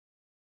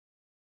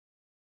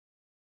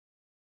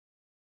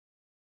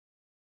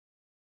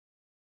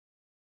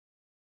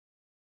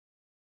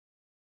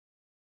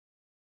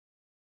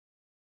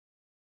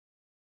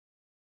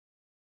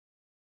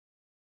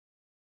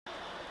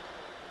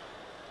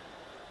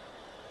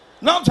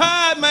No, I'm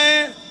tired,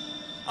 man.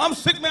 I'm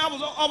sick, man. I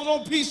was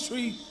on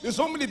Peachtree. There's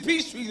so many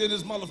peach trees in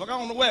this motherfucker. I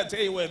don't know where to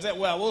tell you where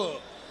I was.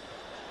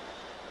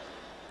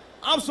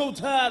 I'm so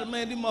tired,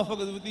 man, these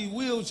motherfuckers with these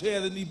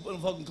wheelchairs in these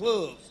motherfucking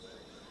clubs.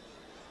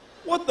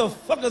 What the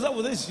fuck is up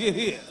with this shit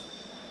here?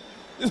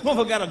 This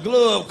motherfucker got a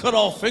glove, cut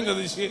off fingers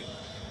and shit.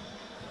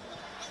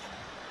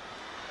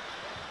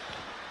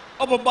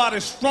 Upper body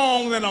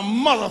strong than a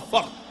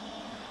motherfucker.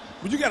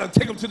 But you gotta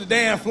take him to the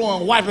damn floor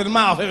and wipe his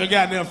mouth every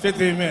goddamn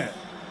 15 minutes.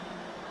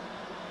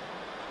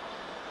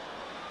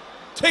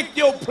 Take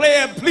your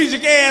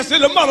paraplegic ass to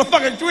the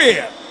motherfucking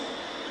crib.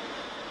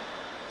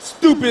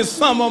 Stupid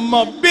son of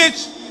a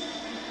bitch.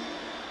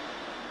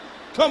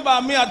 Come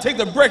by me, I'll take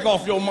the brake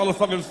off your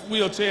motherfucking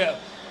wheelchair.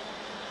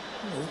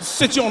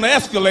 Sit you on the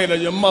escalator,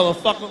 you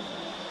motherfucker.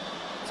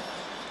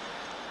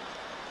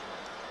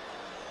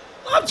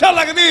 I'm telling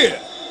like it is.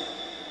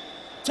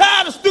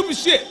 Tired of stupid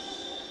shit.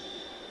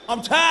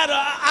 I'm tired of,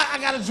 I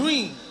got a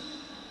dream.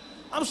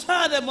 I'm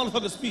tired of that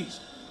motherfucking speech.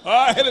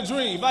 I had a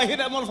dream. If I hit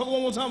that motherfucker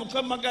one more time, I'll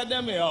cut my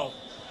goddamn ear off.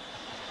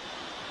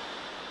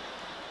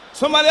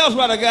 Somebody else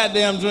write a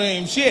goddamn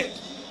dream. Shit.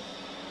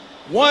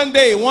 One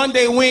day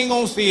we ain't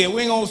gonna see it.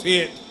 We ain't gonna see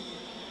it.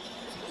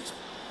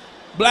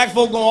 Black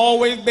folk gonna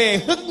always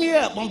beg, hook me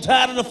up. I'm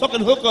tired of the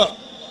fucking hookup.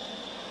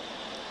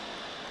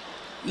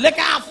 Look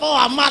out for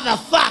a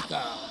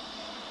motherfucker.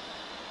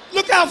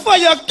 Look out for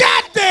your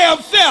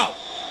goddamn self.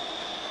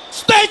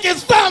 Stinking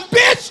son,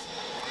 bitch.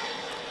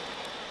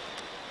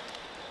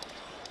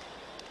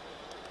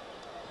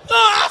 No,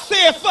 I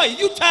said for you.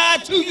 You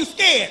tired too, you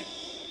scared.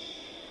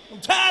 I'm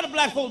tired of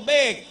black folks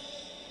begging.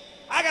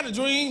 I got a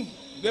dream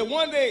that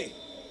one day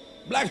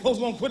black folks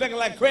gonna quit acting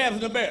like crabs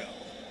in a barrel.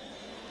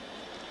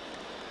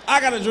 I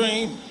got a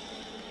dream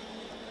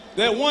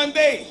that one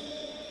day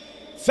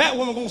fat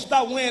women gonna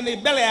stop wearing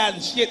their belly out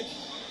and shit.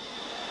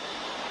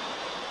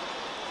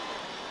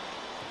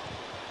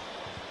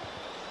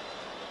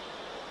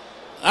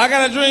 I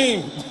got a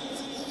dream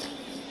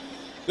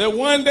that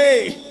one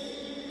day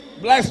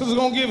black sisters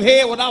gonna give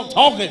head without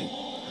talking.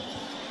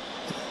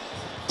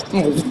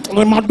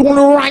 Am I doing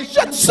it right?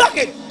 Shut, suck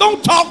it.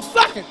 Don't talk,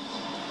 suck it.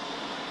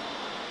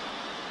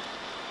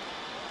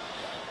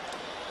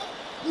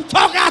 You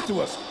talk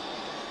afterwards.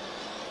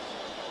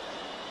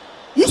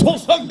 You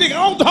supposed to suck dick. I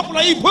don't talk when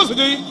I eat pussy,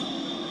 do you?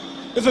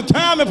 It's a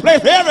time and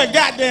place for every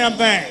goddamn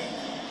thing.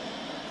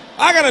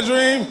 I got a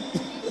dream.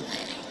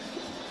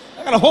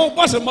 I got a whole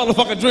bunch of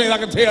motherfucking dreams I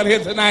can tell here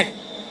tonight.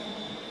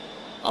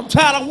 I'm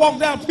tired. I walk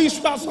down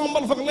Peachtree, some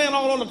motherfucker laying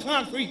all on the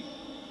concrete.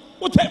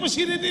 What type of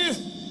shit it is?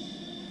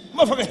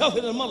 Motherfucker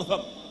healthy than a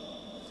motherfucker.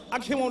 I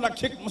came on, I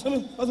kicked him. I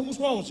said, what's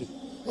wrong with you?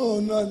 Oh,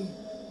 nothing.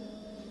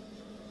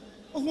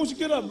 Why don't you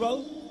get up,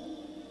 brother?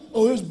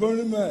 Oh, it's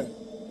Bernie Mac.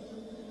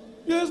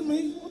 Yeah, it's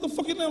me. What the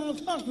fuck you laying on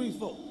the concrete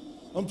for?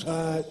 I'm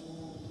tired.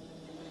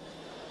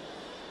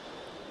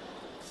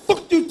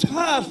 Fuck you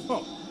tired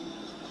from?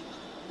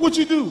 What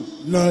you do?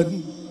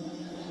 Nothing.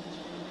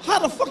 How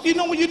the fuck you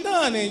know when you're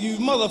done then, you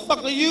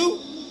motherfucker, you?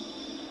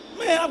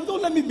 Man,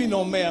 don't let me be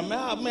no man, man.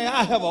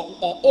 I have an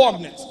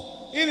ordinance.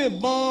 Any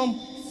bum,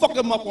 fuck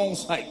him up on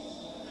sight.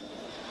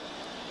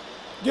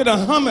 Get a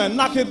Hummer and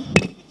knock it.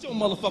 Get your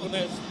motherfucking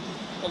ass.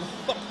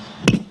 Motherfucker.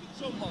 Get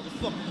your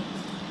motherfucking ass.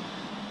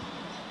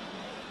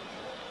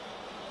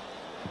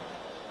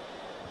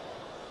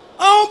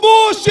 I don't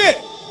bullshit.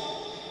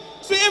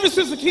 See, ever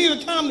since the King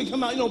of Comedy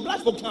come out, you know,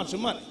 black folk count your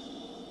money.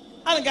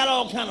 I done got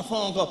all kind of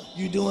phone calls.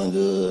 You doing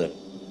good?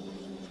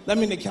 That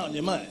mean they counting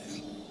your money.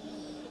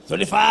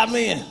 35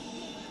 million.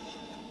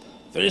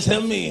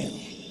 37 million.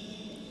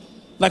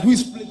 Like we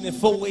splitting in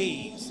 4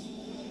 ways.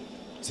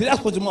 See,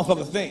 that's what the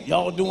motherfuckers think.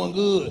 Y'all doing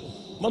good.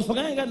 Motherfucker,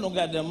 I ain't got no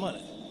goddamn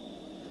money.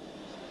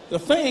 The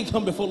fame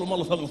come before the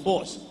motherfucking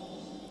force.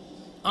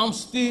 I'm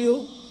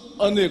still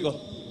a nigga.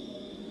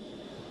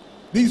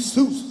 These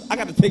suits, I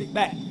got to take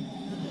back.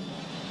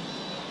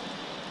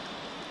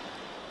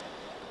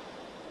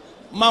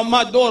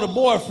 My daughter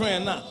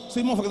boyfriend now.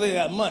 See, motherfuckers, they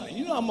got money.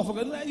 You know how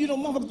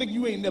motherfuckers think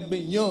you ain't never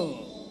been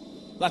young.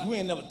 Like we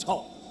ain't never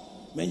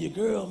talked. Man, your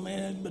girl,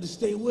 man, you better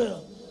stay with her.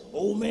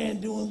 Old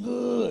man doing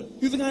good.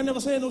 You think I ain't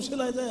never said no shit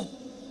like that?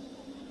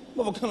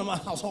 Motherfucker come to my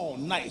house all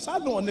nice. I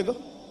know a nigga.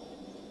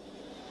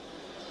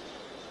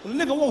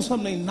 When a nigga wants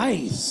something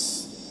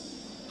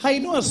nice. How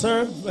you doing,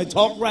 sir? They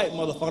talk right,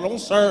 motherfucker. Don't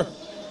sir.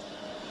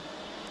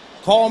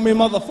 Call me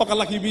motherfucker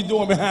like you be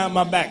doing behind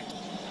my back.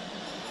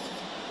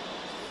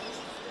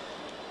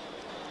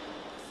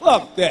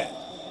 Fuck that.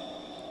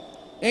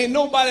 Ain't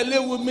nobody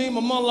live with me.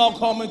 My mother-in-law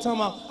called me and told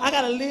me, I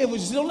gotta live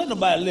with you. She don't let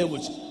nobody live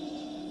with you.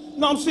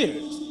 No, I'm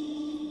serious.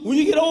 When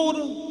you get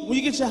older, when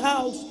you get your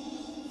house,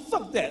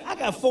 fuck that. I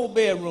got 4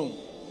 bedrooms.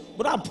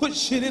 But I put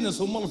shit in it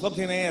so motherfucker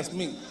can't ask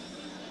me.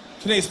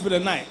 Can they spend the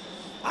night?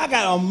 I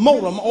got a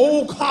motor, my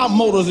old car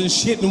motors and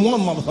shit in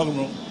one motherfucking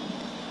room.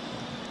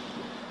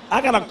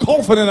 I got a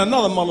coffin in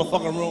another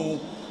motherfucking room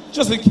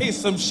just in case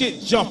some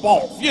shit jump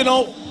off, you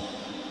know?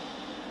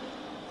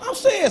 I'm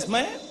serious,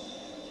 man.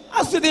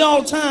 I sit there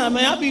all the time,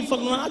 man. I be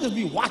fucking around. I just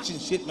be watching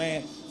shit,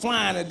 man.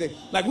 Flying today.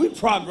 Like we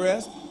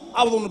progress.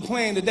 I was on the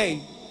plane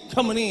today.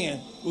 coming in.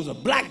 It was a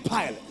black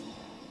pilot.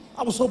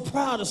 I was so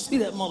proud to see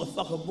that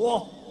motherfucker,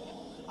 boy.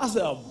 I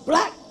said, a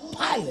black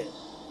pilot.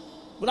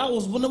 But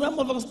when that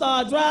motherfucker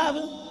started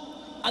driving,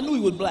 I knew he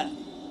was black.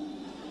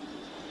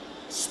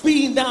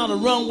 Speeding down the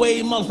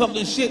runway,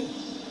 motherfucking shit.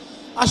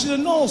 I should have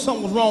known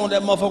something was wrong with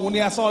that motherfucker when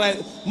I saw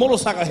that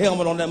motorcycle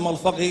helmet on that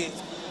motherfucker head.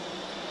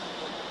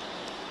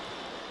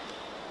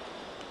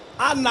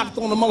 I knocked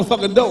on the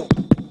motherfucking door.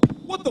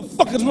 What the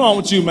fuck is wrong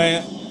with you,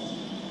 man?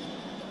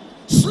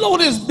 Slow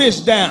this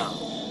bitch down.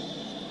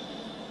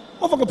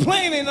 Motherfucker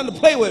plane ain't nothing to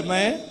play with,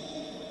 man.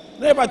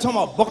 And everybody talking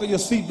about buckle your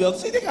seatbelt.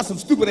 See, they got some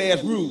stupid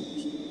ass rules.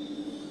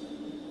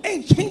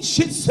 Can't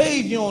shit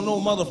save you on no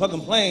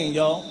motherfucking plane,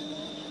 y'all.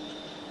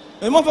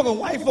 And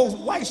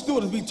motherfucking white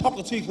stewards be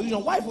talking to you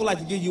because, white folks like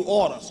to give you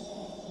orders.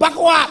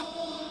 Buckle up.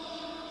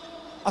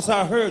 I said,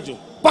 I heard you.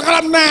 Buckle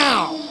up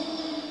now.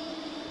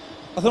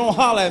 I said, don't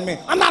holler at me.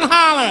 I'm not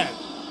hollering.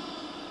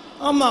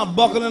 I'm not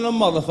buckling a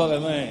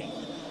motherfucker, man.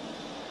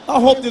 I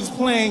hope this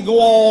plane go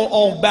all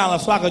off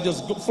balance so I can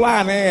just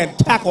fly in the air and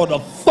tackle the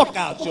fuck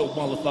out your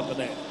motherfucker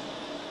there.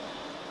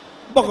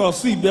 Buckle a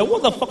seatbelt.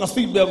 What the fuck a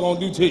seatbelt gonna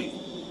do to you?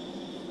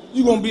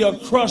 You gonna be a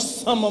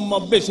crushed son of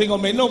a bitch. Ain't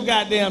gonna make no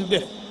goddamn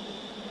difference.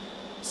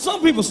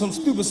 Some people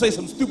say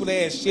some stupid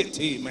ass shit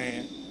to you,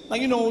 man.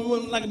 Like,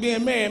 like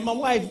being married. My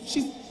wife,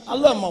 I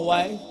love my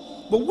wife,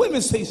 but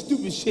women say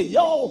stupid shit.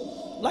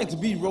 Y'all like to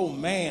be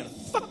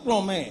romance. Fuck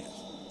romance.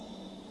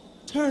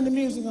 Turn the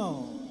music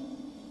on.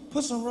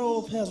 Put some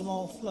roll past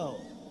on the floor.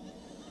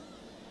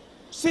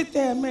 Sit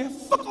there, man.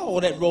 Fuck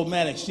all that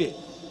romantic shit.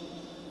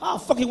 I'll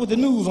fuck it with the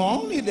news on. I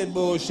don't need that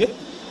bullshit.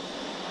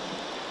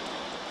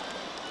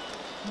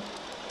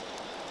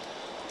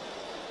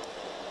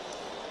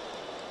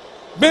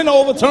 Bend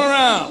over, turn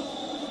around.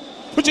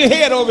 Put your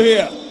head over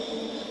here.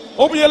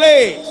 Open your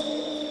legs.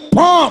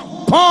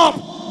 Pump,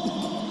 pump.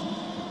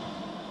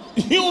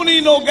 You don't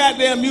need no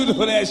goddamn music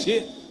for that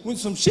shit. When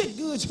some shit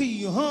good to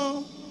you,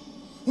 huh?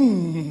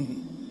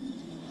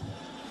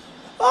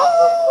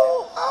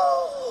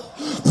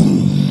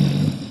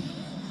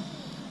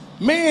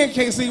 Men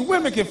can't see,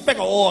 women can fake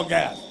an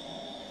orgasm.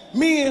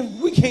 Men,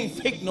 we can't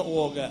fake no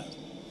orgasm.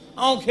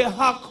 I don't care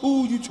how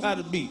cool you try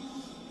to be.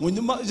 When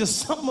the mother, just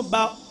something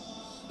about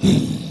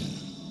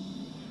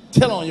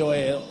tell on your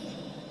ass.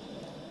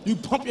 You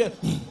pump your,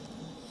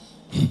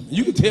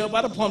 you can tell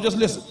by the pump, just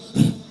listen.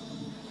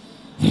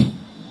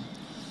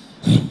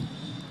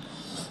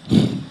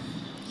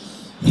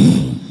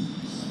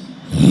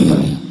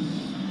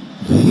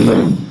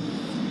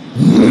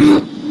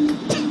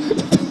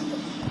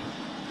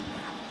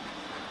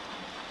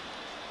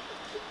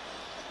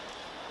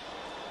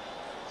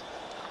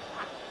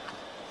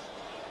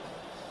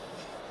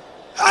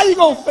 How you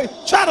gonna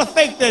try to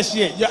fake that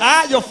shit?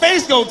 Your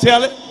face gonna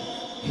tell it.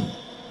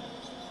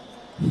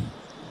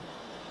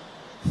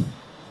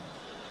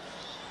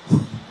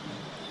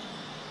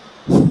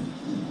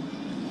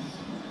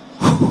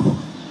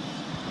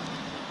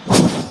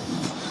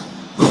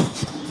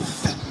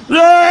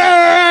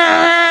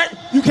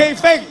 You can't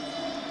fake it.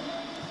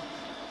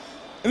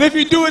 And if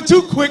you do it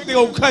too quick, they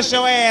gonna cuss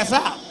your ass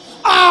out.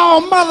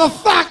 Oh,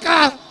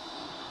 motherfucker!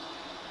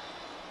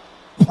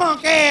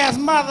 Punk ass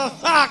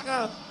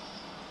motherfucker!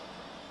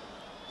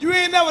 You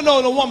ain't never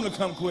known a woman to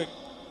come quick.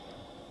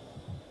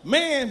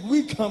 Man,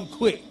 we come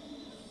quick.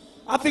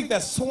 I think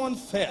that's so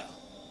unfair.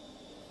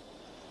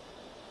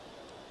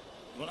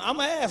 I'm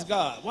gonna ask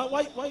God,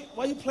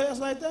 why you play us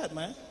like that,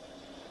 man?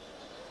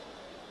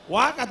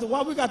 Why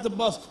we got the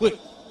bus quick?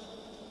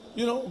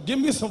 Give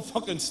me some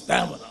fucking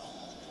stamina.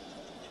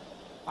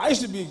 I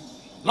used to be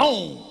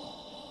long.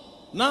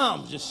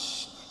 Now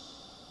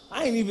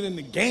I ain't even in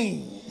the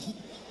game.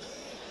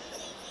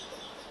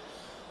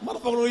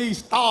 Motherfucker don't even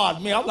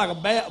start me. I'm like a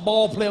bad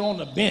ball player on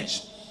the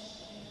bench.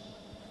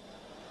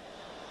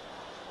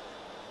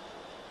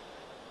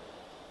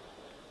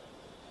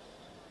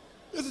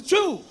 It's the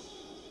truth.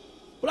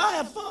 But I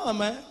have fun,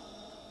 man.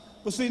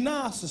 But see,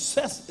 now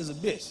success is a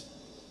bitch.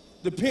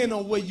 Depending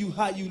on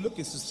how you look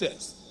at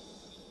success.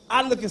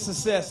 I look at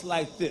success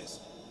like this.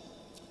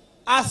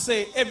 I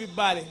say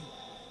everybody's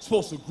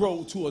supposed to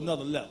grow to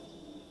another level.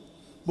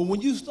 But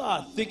when you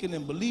start thinking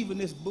and believing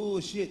this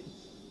bullshit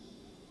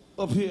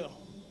up here,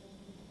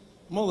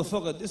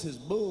 motherfucker, this is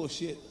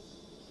bullshit.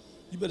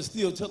 You better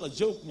still tell a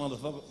joke,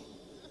 motherfucker.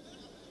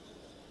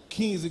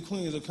 Kings and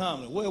queens of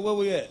comedy. Where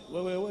we at?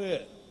 Where we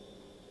at?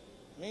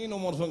 There ain't no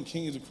motherfucking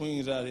kings and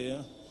queens out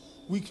here.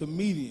 We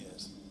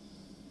comedians.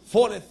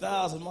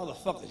 40,000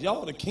 motherfuckers.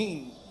 Y'all the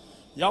king.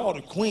 Y'all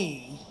the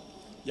queen.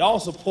 Y'all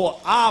support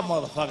our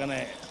motherfucking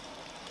ass.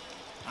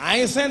 I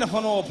ain't saying it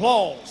for no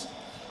applause.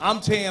 I'm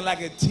telling you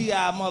like a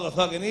T.I.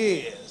 motherfucking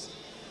is.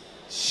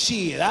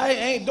 Shit,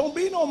 don't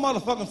be no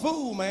motherfucking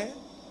fool, man.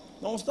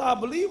 Don't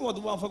start believing what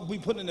the motherfucker we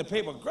put in the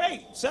paper.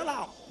 Great, sell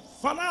out,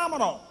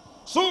 phenomenal,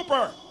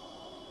 super,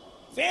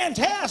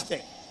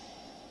 fantastic.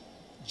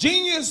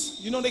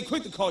 Genius, they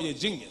quick to call you a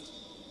genius.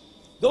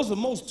 Those are the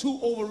most two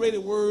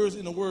overrated words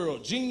in the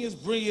world. Genius,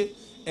 brilliant,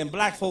 and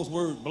black folks'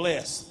 word,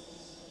 blessed.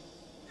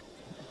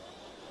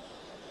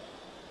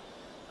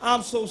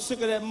 I'm so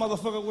sick of that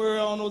motherfucker word,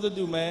 I don't know what to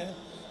do, man.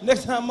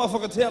 Next time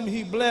motherfucker tell me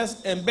he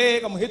blessed and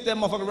beg, I'm gonna hit that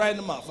motherfucker right in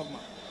the mouth.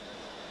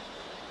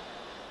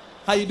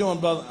 How you doing,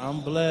 brother? I'm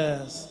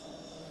blessed.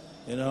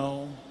 You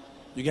know,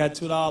 you got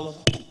 $2?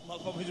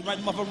 Motherfucker, hit you right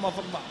in the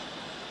motherfucker mouth.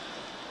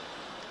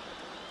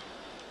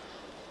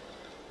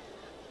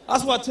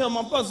 That's why I tell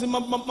my brother, see, my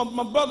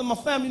brother, my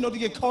family, you know, to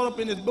get caught up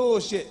in this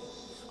bullshit.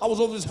 I was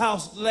over his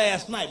house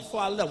last night before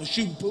I left, was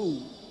shooting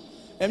pool.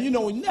 And you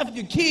know, when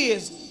your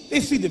kids, they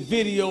see the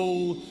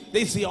video,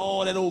 they see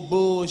all that old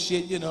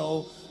bullshit, you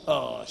know,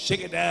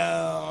 shake it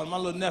down. My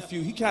little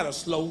nephew, he kind of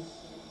slow.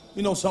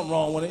 You know something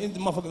wrong with it. The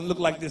motherfucker look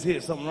like this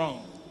here, something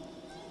wrong.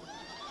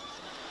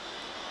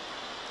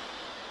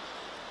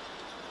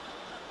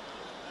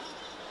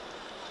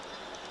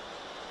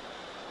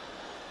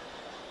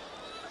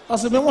 I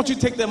said, man, why don't you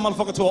take that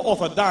motherfucker to an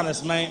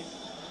orthodontist, man?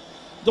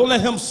 Don't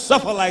let him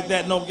suffer like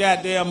that no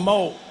goddamn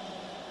more.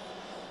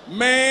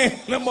 Man,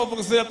 that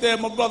motherfucker said up there,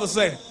 my brother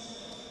said,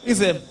 he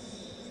said,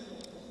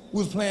 we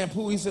was playing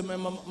pool. He said, man,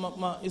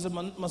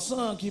 my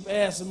son keep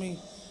asking me,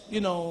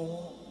 you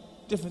know,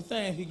 different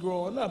things. He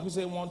growing up. He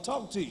said, he want to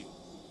talk to you.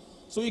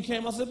 So he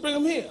came, I said, bring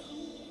him here.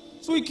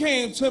 So he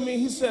came to me,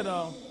 he said,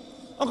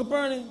 Uncle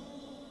Bernie,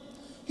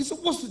 he said,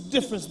 what's the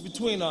difference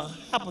between a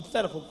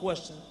hypothetical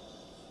question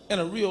and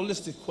a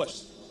realistic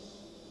question?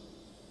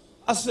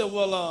 I said,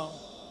 well,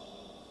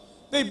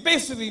 they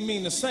basically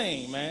mean the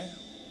same, man,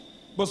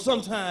 but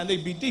sometimes they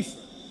be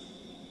different.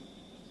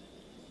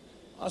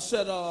 I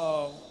said,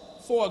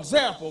 for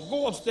example,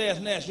 go upstairs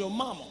and ask your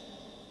mama,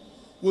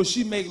 will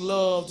she make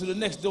love to the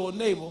next door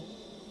neighbor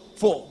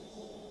for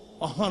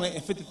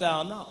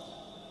 $150,000?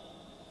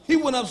 He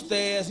went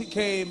upstairs, he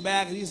came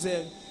back, and he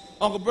said,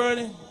 Uncle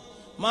Bernie,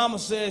 mama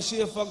said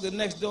she'll fuck the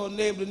next door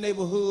neighbor, the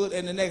neighborhood,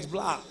 and the next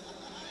block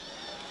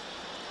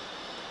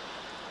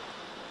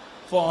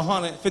for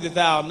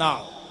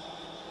 $150,000.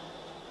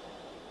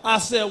 I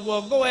said,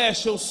 well, go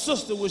ask your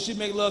sister, will she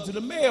make love to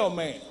the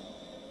mailman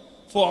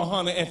for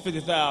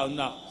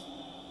 $150,000?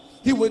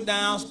 He went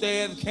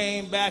downstairs,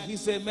 came back, he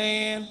said,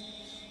 man,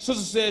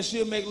 sister said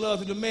she'll make love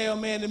to the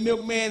mailman, the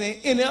milkman, and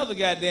any other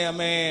goddamn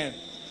man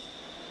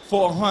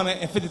for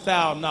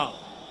 $150,000.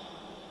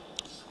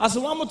 I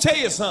said, well, I'm gonna tell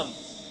you something.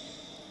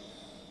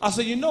 I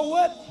said, you know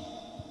what?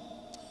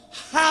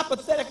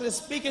 Hypothetically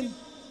speaking,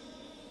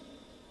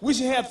 we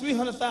should have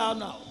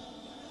 $300,000.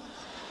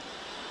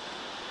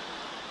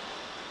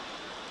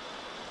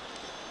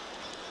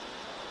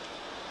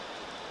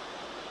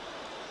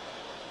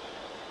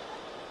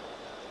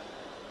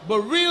 But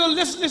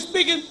realistically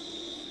speaking,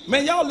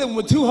 man, y'all living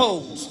with two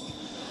hoes.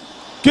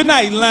 Good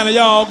night, Atlanta,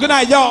 y'all. Good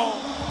night, y'all.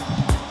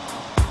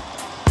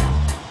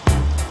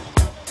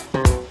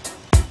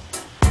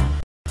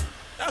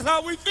 That's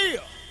how we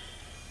feel.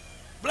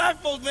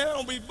 Black folks, man,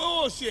 don't be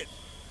bullshit.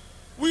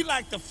 We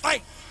like to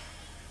fight.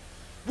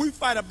 We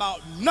fight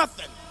about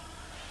nothing.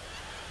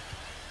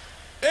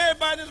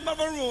 Everybody in this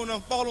motherfucking room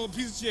done fall on a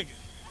piece of chicken.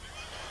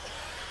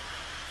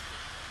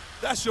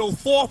 That's your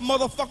fourth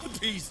motherfucking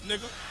piece,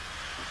 nigga.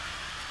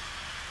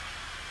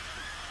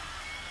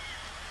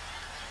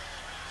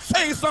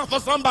 Say something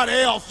for somebody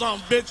else,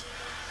 bitch.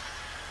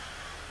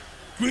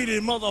 Greedy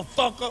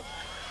motherfucker.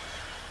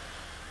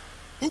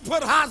 Who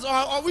put hots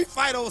on, or we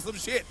fight over some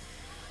shit.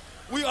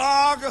 We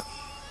argue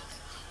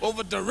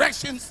over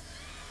directions.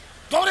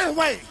 Go this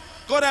way,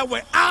 go that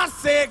way. I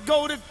said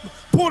go this,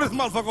 pull this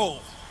motherfucker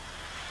over.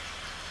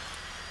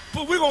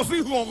 But we gonna see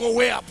who gonna go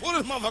where. Pull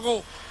this motherfucker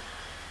over.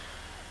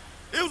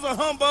 It was a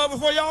humbug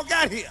before y'all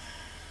got here.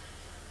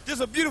 This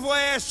is a beautiful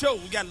ass show.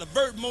 We got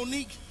Levert,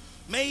 Monique,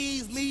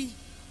 Maze, me,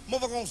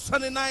 motherfucker on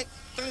Sunday night,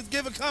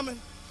 Thanksgiving coming.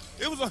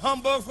 It was a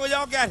humbug before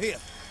y'all got here.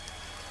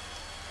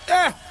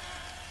 Yeah,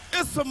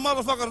 it's some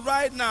motherfuckers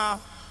right now,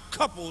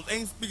 couples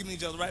ain't speaking to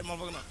each other right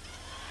motherfucker now.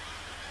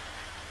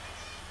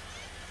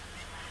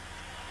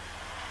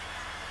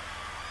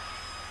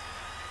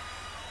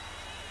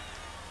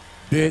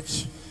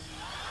 Bitch.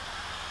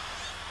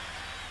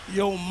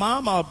 Your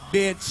mama,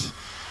 bitch.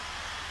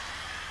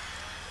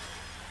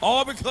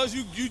 All because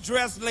you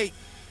dress late.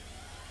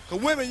 Cause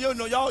women, you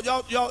know,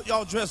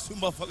 y'all dress too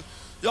motherfucker.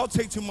 Y'all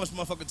take too much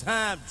motherfucking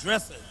time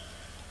dressing.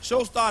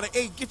 Show start at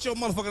 8, get your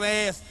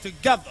motherfucking ass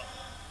together.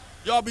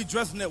 Y'all be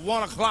dressing at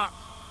 1 o'clock.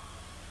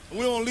 We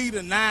don't leave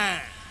at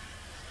 9.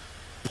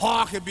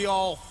 Park and be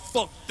all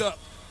fucked up,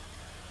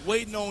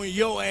 waiting on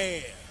your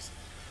ass.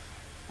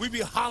 We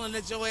be hollering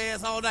at your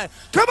ass all night.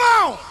 Come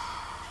on!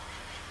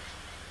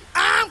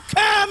 I'm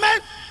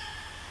coming!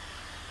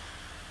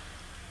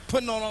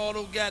 Putting on all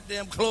those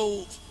goddamn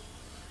clothes.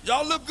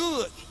 Y'all look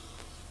good.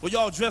 Well,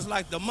 y'all dressed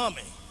like the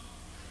mummy.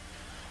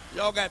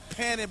 Y'all got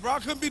panty, bro. I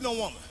couldn't be no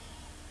woman.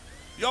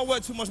 Y'all wear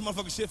too much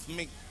motherfucking shit for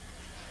me.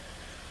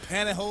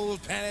 Pantyhose,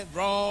 panty,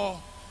 bra,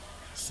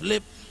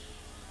 slip,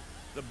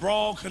 the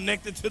bra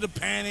connected to the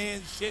panty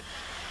and shit.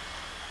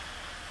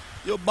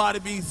 Your body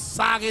be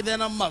soggy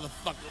than a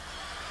motherfucker.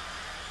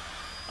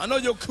 I know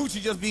your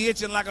coochie just be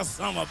itching like a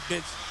summer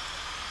bitch.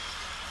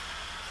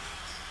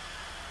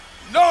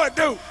 No, it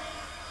do.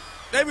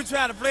 They be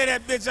trying to play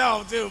that bitch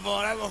off too,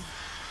 boy.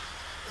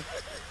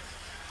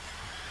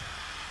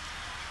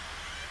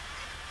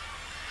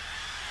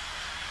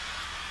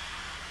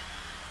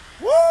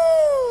 Woo!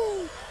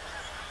 Oh.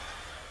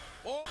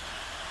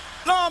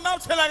 No, I'll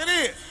tell you like it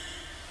is.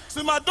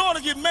 See, my daughter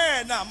get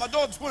mad now. My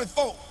daughter's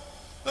 24.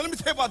 Now, let me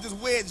tell you about this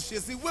wedding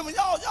shit. See, women,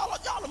 y'all a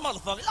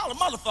motherfucker. Y'all a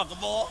motherfucker,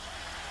 boy.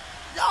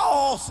 Y'all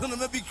all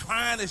sentiment be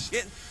crying and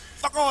shit.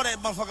 Fuck all that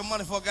motherfucking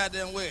money for a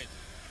goddamn wedding.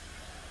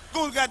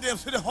 Go to goddamn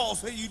city hall,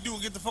 say you do,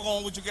 and get the fuck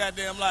on with your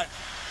goddamn life.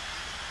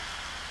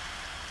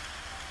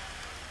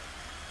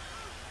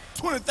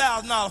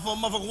 $20,000 for a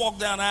motherfucker walk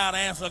down the aisle to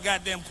answer a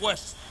goddamn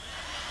question.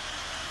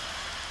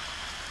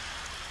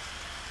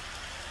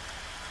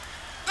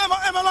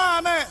 Am I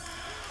lying, man?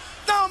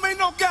 That don't make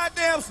no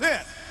goddamn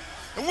sense.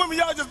 And women,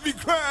 y'all just be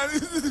crying.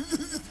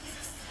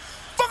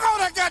 Fuck all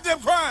that goddamn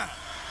crying.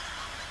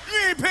 You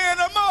ain't paying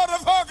the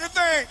motherfucking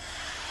thing.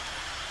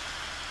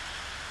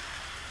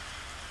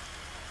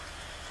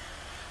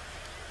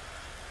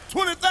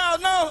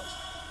 $20,000?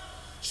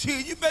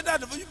 Shit, you better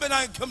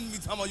not come to me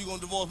talking about you gonna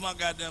divorce my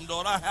goddamn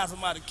daughter. I'll have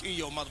somebody kill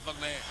your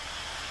motherfucking ass.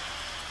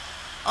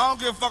 I don't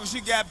give a fuck if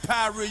she got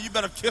pyrrhea. You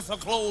better kiss her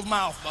closed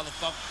mouth,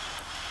 motherfucker.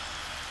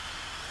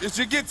 If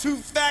you get too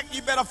fat,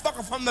 you better fuck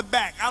her from the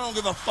back. I don't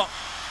give a fuck.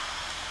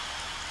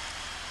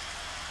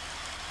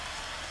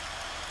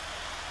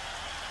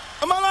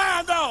 Am I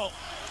lying, dog?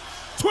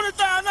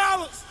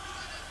 $20,000?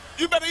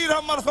 You better eat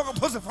her motherfucking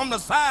pussy from the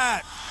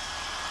side.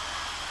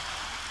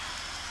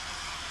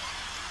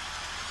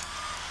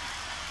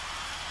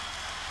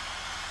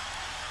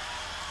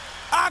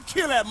 I'll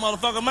kill that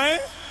motherfucker,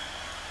 man.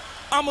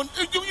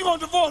 You gonna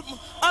divorce me?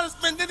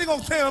 Then they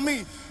gonna tell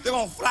me they're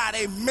gonna fly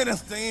their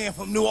minister in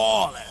from New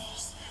Orleans.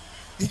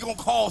 He gonna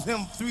cost him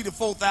 $3,000 to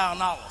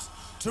 $4,000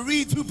 to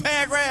read 2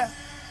 paragraphs.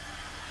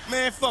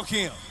 Man, fuck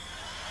him.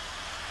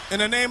 In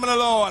the name of the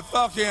Lord,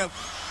 fuck him.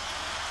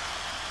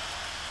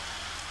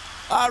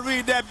 I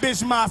read that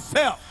bitch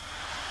myself.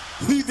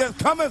 He just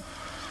coming.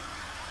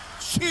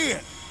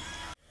 Shit.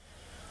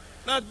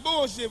 That's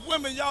bullshit.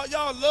 Women, y'all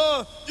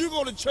love, you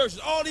go to churches,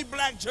 all these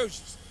black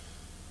churches.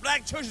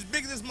 Black churches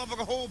bigger than this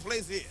motherfucking whole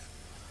place here.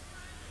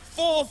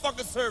 4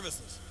 fucking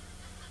services.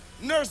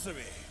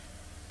 Nursery.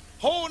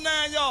 Whole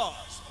 9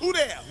 yards. Who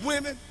there?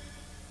 Women.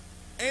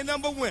 Ain't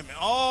nothing but women.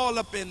 All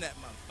up in that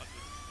motherfucker.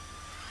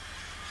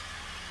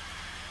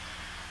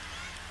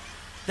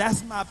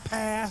 That's my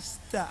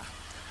pastor.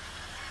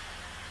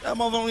 That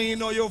motherfucker don't even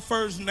know your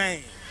first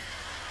name.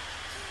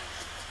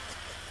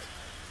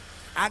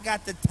 I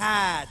got the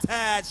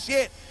tired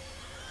shit.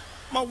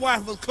 My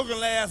wife was cooking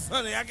last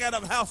Sunday. I got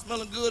up house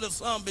smelling good or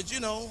something, but you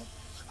know.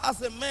 I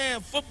said,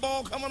 man,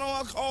 football coming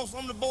on. I called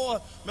some of the boys.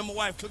 Man, my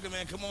wife cooking,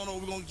 man, come on over,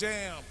 we're gonna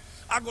jam.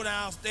 I go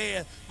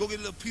downstairs, go get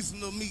a little piece of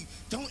little meat.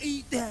 Don't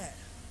eat that.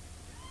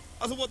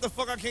 I said, what the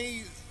fuck I can't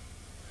eat?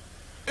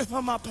 It's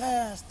for my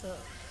pastor.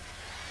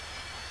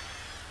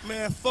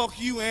 Man, fuck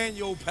you and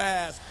your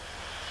pastor.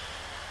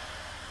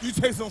 You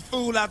take some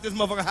food out this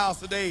motherfucking house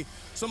today,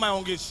 somebody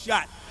gonna get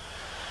shot.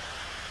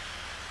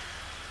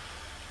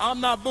 I'm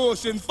not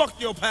bullshitting.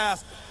 Fuck your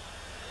pastor.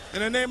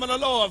 In the name of the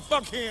Lord,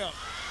 fuck him.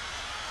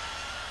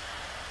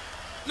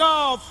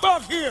 No,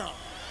 fuck him.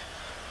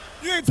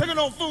 You ain't taking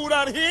no food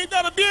out of here. Ain't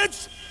that a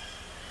bitch?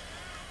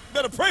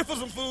 Better pray for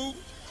some food.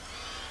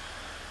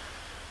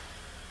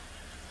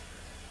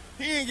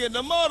 He ain't getting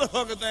the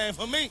motherfucker thing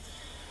for me.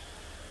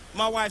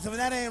 My wife said,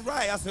 that ain't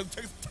right. I said,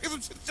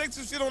 take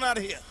some shit on out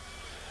of here.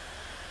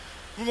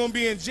 We're gonna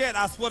be in jet,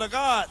 I swear to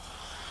God.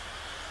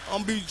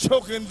 I'm gonna be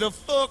choking the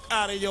fuck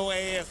out of your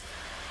ass.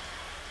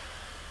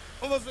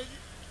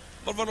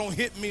 Motherfucker, don't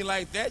hit me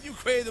like that. You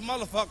crazy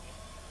motherfucker.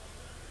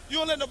 You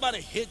don't let nobody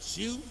hit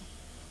you.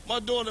 My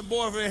daughter and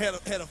boyfriend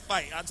had a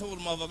fight. I told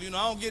the motherfucker, you know,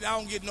 I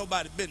don't get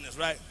nobody's business,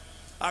 right?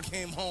 I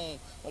came home,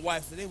 my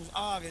wife said, they was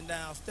arguing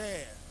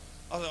downstairs.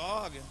 I said,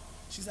 arguing?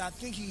 She said, I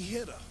think he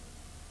hit her.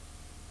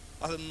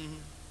 I said,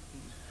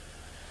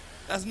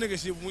 That's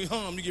nigga shit. When we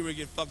home, you get ready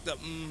to get fucked up.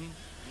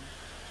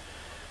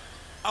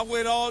 I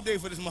waited all day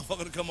for this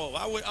motherfucker to come over.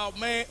 I wait, oh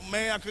man,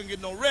 I couldn't get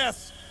no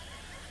rest.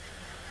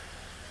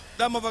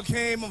 That motherfucker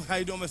came, how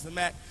you doing, Mr.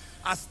 Mack?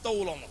 I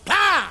stole on him.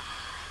 Pow!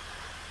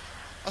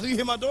 I said, you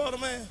hear my daughter,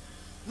 man?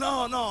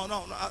 No.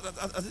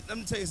 Let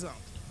me tell you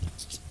something.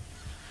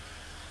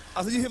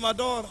 I said, you hear my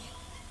daughter?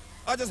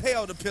 I just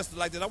held the pistol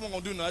like that. I wasn't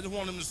gonna do nothing. I just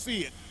wanted him to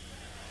see it.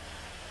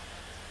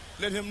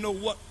 Let him know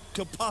what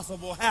could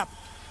possibly happen.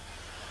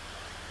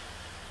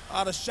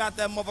 I'd have shot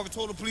that motherfucker,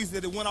 told the police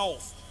that it went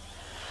off.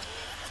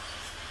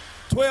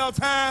 12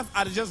 times,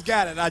 I just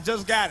got it.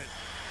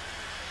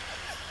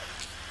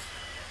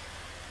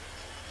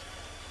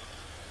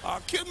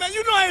 Kid, man,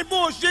 you know I ain't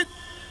bullshit.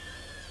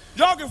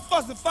 Y'all can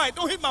fuss and fight.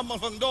 Don't hit my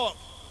motherfucking dog.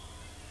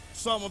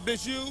 Son of a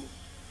bitch, you.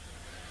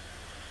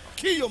 I'll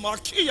kill you, man. I'll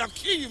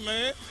kill you,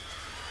 man.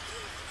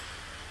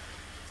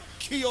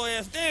 Kill your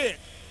ass dead.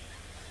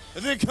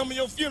 And then come to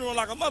your funeral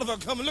like a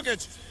motherfucker come and look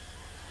at you.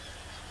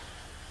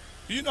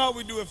 You know how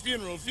we do a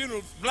funeral.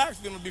 Black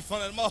funeral be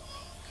fun at the motherfucker.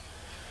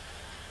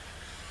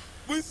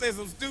 We say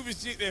some stupid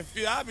shit that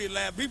I be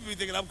laughing. People be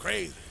thinking I'm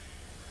crazy.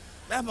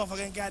 That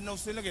motherfucker ain't got no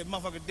sense. Look at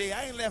motherfucker dead.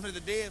 I ain't laughing at the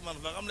dead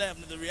motherfucker. I'm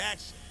laughing at the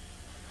reaction.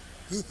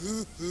 Look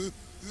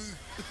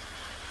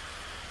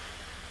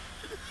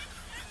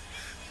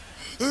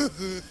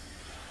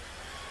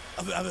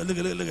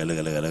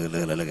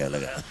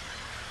at.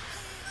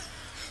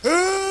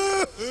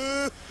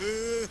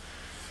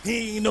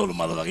 He ain't know the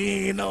motherfucker.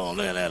 He ain't know him.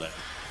 Look at that.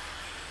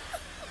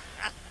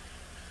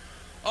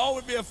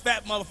 Always be a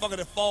fat motherfucker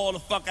that fall the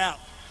fuck out.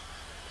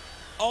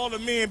 All the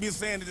men be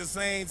saying at the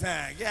same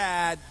time,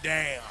 God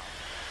damn.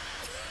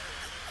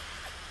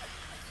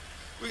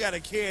 We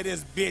gotta carry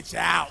this bitch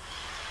out.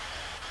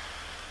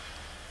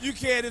 You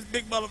carry this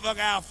big motherfucker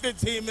out,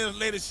 15 minutes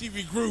later she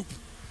regroup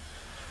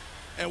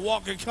and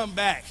walk and come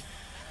back.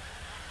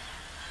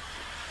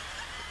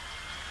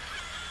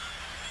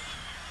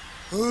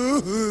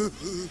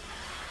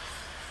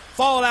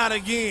 Fall out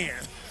again.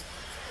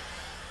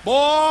 Boy,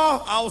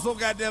 I was so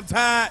goddamn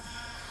tired.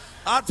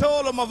 I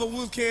told the motherfucker we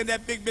was carrying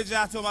that big bitch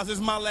out. I told him, I said, this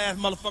is my last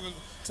motherfucking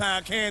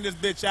time carrying this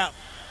bitch out.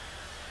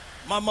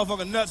 My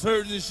motherfucking nuts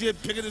hurting and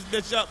shit, picking this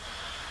bitch up.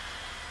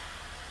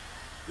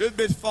 This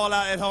bitch fall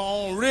out at her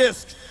own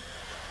risk.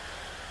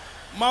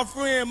 My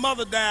friend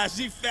mother died,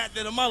 she fat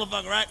than a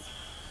motherfucker, right?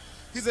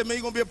 He said, man,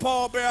 you gonna be a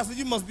pallbearer? I said,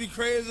 you must be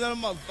crazy than a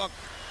motherfucker.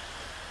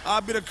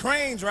 I'll be the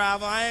crane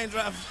driver, I ain't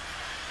driving.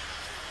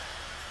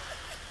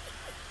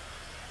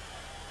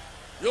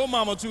 Your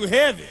mama too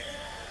heavy.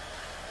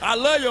 I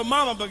love your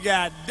mama, but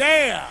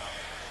goddamn.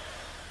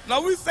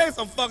 Now we say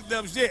some fucked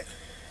up shit.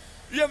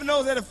 You ever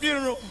notice at a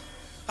funeral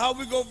how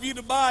we go view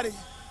the body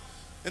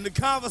and the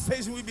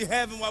conversation we be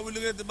having while we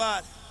look at the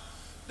body?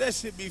 That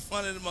shit be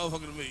funny to the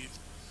motherfucker to me.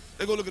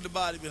 They go look at the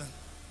body, be like,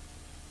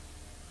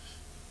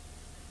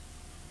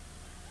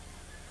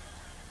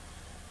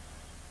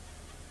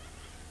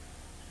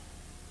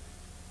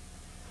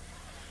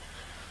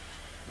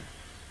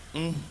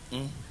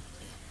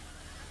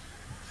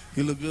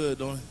 He look good,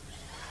 don't he?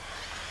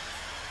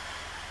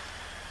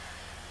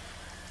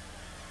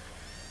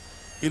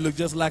 He look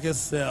just like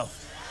himself.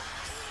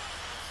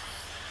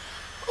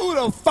 Who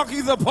the fuck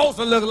he supposed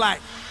to look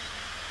like?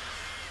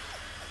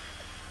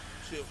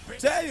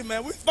 Tell you,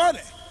 man, we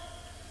funny.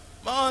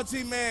 My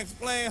auntie, man,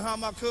 explained how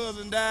my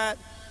cousin died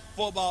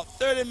for about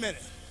 30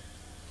 minutes.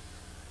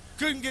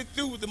 Couldn't get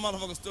through with the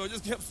motherfucking story,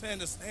 just kept saying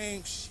the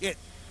same shit.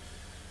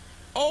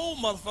 Old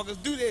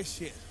motherfuckers do that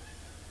shit.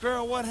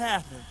 Girl, what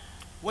happened?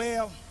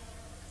 Well,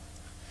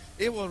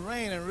 it was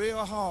raining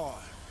real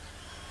hard.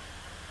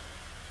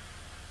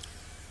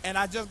 And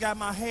I just got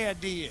my hair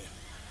did.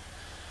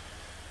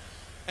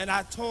 And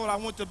I told I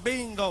went to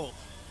bingo.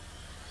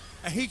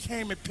 And he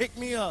came and picked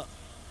me up.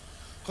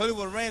 Because it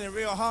was raining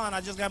real hard and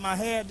I just got my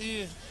hair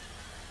did.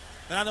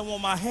 And I didn't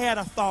want my hair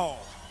to fall.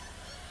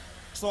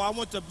 So I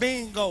went to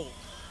bingo.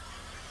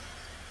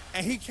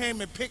 And he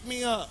came and picked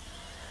me up.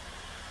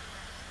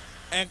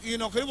 And, you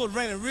know, because it was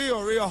raining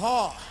real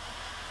hard.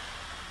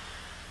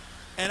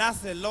 And I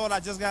said, Lord, I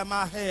just got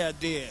my hair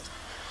did.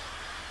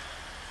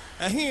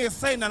 And he didn't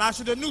say nothing. I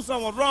should have knew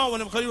something was wrong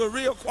with him because he was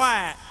real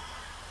quiet.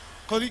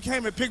 Because he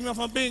came and picked me up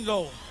from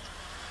bingo.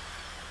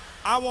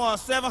 I won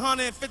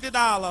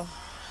 $750.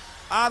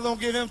 I was going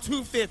to give him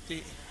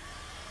 $250.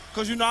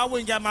 Because, you know, I went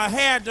and got my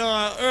hair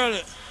done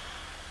early.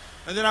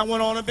 And then I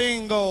went on to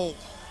bingo.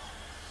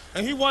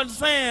 And he wasn't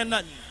saying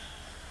nothing.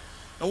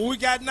 And when we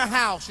got in the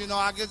house, you know,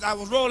 I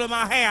was rolling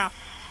my hair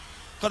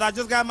because I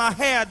just got my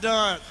hair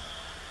done.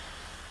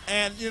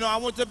 And, you know, I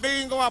went to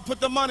bingo, I put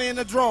the money in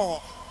the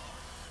drawer.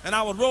 And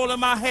I was rolling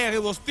my hair.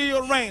 It was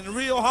still raining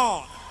real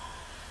hard.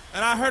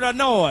 And I heard a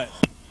noise.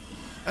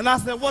 And I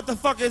said, what the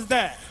fuck is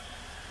that?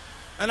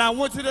 And I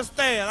went to the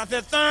stairs. I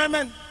said,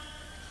 Thurman,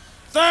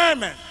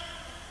 Thurman,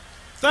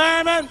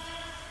 Thurman,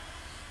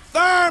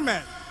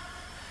 Thurman,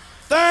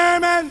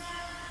 Thurman,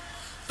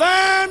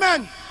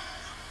 Thurman,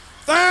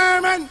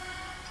 Thurman.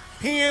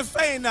 He didn't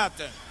say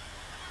nothing.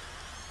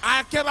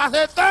 I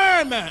said,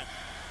 Thurman,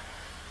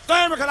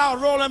 Thurman, because I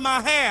was rolling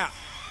my hair.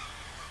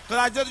 Because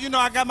I just, you know,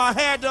 I got my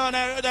hair done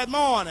that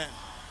morning.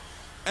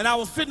 And I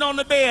was sitting on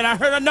the bed, I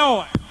heard a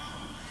noise.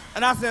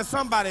 And I said,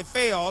 somebody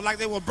fell, like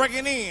they were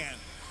breaking in.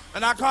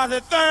 And I called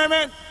it,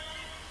 Thurman,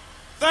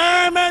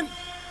 Thurman,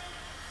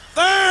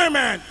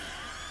 Thurman,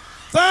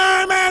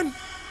 Thurman,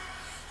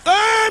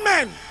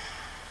 Thurman.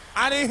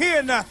 I didn't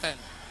hear nothing.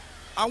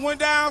 I went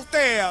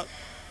downstairs,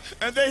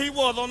 and there he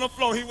was on the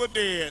floor, he was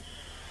dead.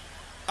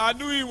 I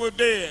knew he was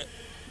dead.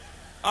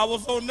 I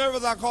was so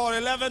nervous, I called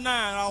 11-9,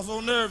 I was so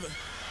nervous.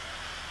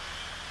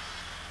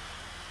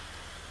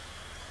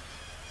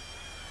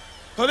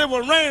 Because it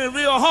was raining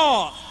real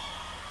hard.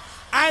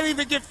 I didn't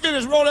even get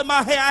finished rolling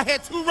my hair. I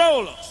had 2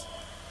 rollers.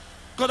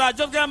 Because I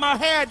just got my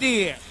hair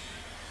did.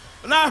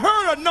 And I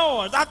heard a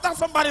noise. I thought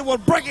somebody was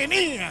breaking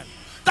in.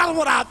 That's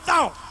what I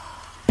thought.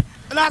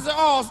 And I said,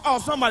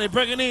 oh, somebody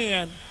breaking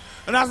in.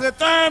 And I said,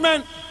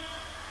 Thurman,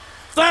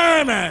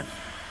 Thurman,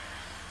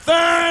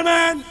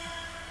 Thurman,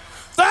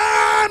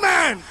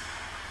 Thurman.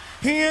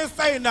 He didn't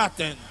say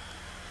nothing.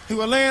 He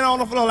was laying on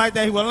the floor like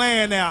that. He was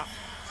laying there.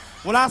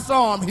 When I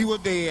saw him, he was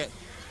dead.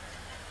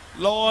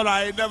 Lord,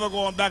 I ain't never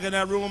going back in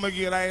that room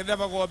again. I ain't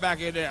never going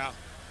back in there.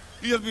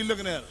 You just be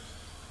looking at her.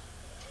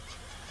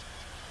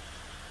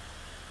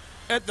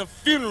 At the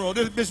funeral,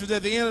 this bitch was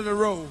at the end of the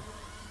row.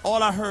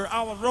 All I heard,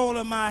 I was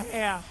rolling my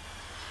hair.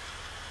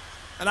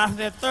 And I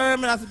said, third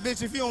minute, I said,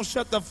 bitch, if you don't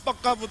shut the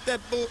fuck up with that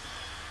bull.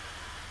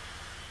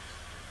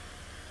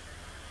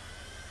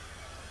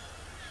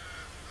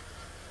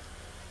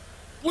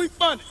 We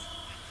funny.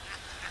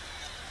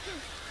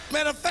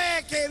 Man, a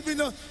fag can't be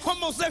no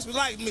homosexual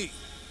like me.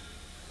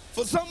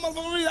 For some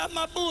motherfucking reason, I'm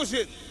not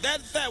bullshitting.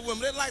 That fat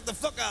women, they like the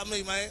fuck out of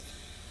me, man.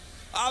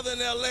 I was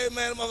in L.A.,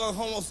 man, motherfucking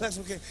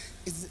homosexual kid.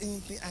 Is there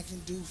anything I can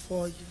do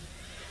for you?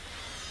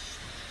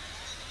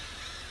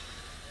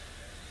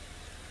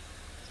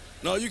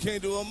 No, you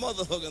can't do a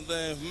motherfucking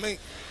thing for me. You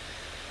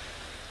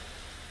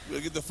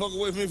better get the fuck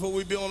away from me before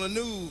we be on the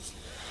news.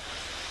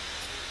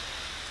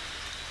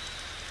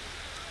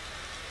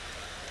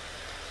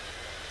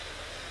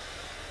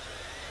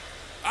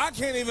 I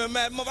can't even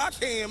imagine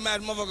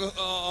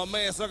a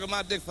man sucking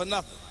my dick for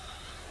nothing.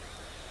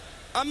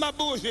 I'm not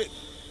bullshitting.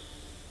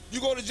 You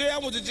go to jail, I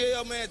went to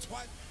jail, man,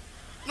 twice.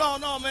 No,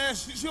 man,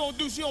 she don't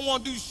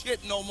want to do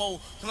shit no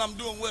more, because I'm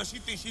doing well. She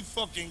thinks she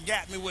fucking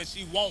got me where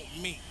she want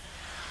me.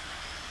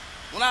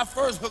 When I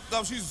first hooked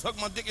up, she used to suck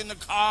my dick in the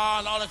car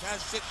and all that kind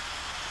of shit.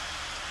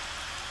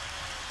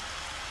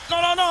 No,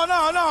 I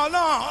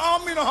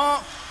don't mean no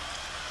harm.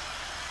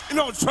 You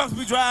know, trucks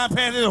be driving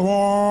past this.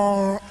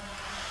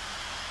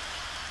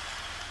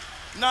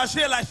 Nah,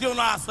 she like she don't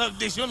know how to suck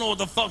dick. She don't know what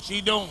the fuck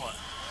she doing.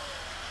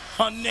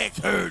 Her neck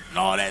hurt and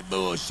all that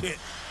bullshit.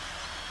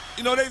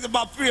 You know, there's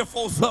about 3 or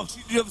 4 sucks.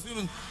 You ever see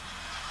them?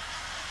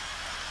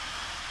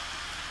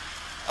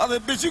 I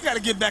said, bitch, you gotta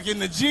get back in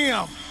the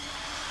gym.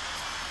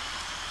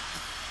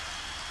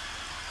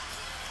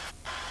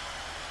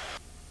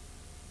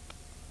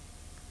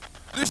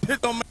 This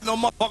shit don't make no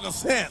motherfucking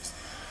sense.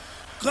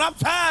 Cause I'm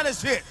tired of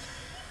shit.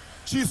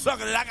 She's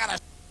sucking it, I gotta.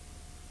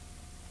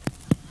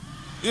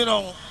 You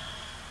know,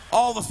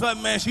 all of a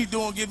sudden, man, she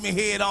give me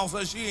head on,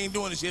 so she ain't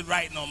doing the shit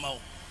right no more.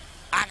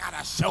 I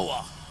gotta show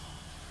her.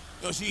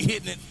 You know, she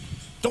hitting it.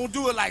 Don't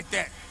do it like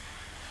that.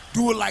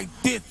 Do it like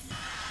this.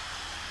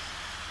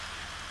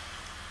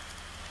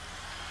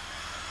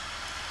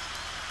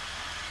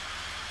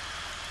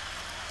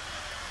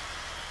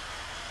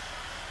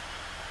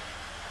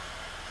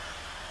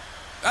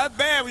 That's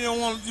bad when you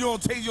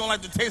don't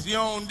like the taste of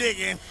your own dick,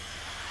 and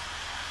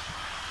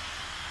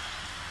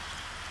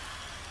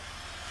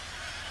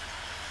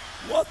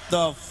what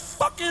the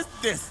fuck is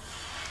this?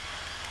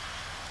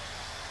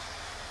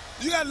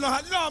 You gotta know how,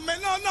 no, man,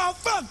 no,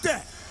 fuck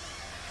that.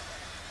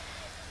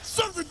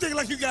 Suck the dick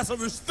like you got some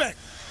respect.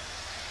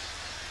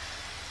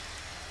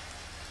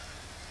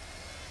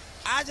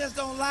 I just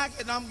don't like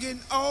it, and I'm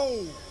getting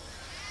old.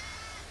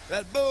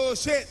 That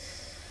bullshit.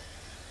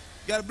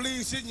 You gotta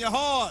believe shit in your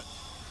heart.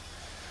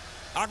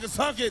 I can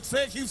suck it.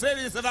 Keep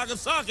saying it, said I can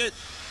suck it.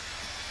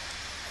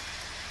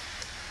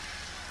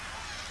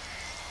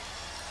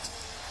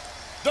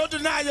 Don't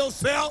deny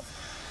yourself.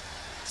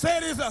 Say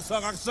it is I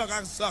can suck.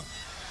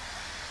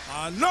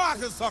 I know I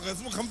can suck it.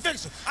 It's a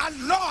conviction. I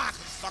know I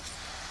can suck it.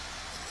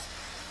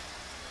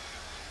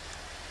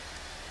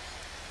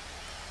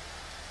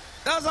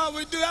 That's how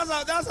we do.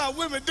 That's how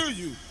women do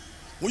you.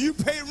 When you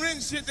pay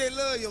rent shit, they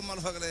love your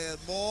motherfucking ass,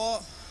 boy.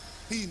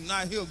 He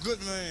nice. He a good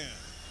man.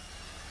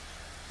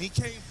 He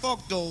can't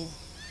fuck though.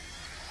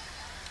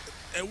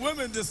 And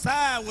women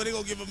decide when they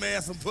gonna give a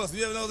man some pussy.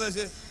 You ever know that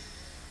shit?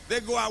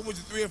 They go out with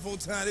you 3 or 4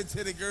 times. They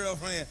tell their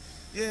girlfriend,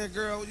 "Yeah,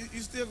 girl,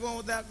 you still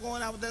going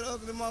out with that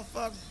ugly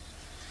motherfucker?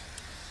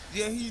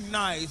 Yeah, he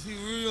nice. He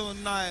real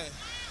nice.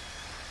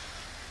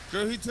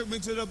 Girl, he took me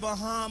to the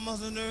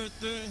Bahamas and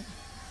everything.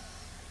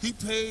 He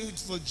paid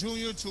for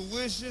junior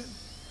tuition.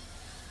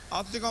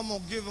 I think I'm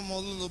gonna give him a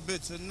little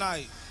bit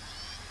tonight.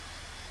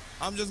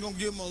 I'm just gonna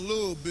give him a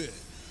little bit.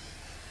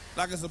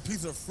 Like it's a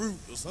piece of fruit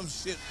or some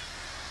shit."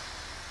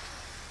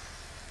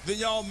 Then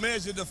y'all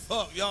measure the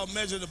fuck. Y'all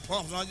measure the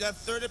pumps. Now you got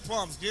 30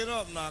 pumps. Get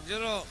up now,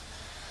 get up.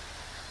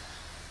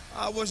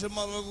 I wish a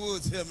motherfucker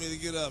would tell me to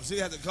get up. She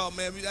had to call,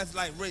 man, that's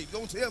like rape.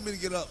 Don't tell me to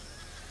get up.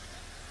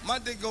 My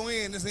dick go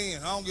in, it's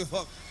in. I don't give a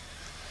fuck.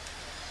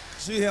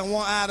 She had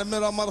one eye in the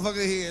middle of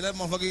motherfucker head. That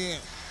motherfucker in.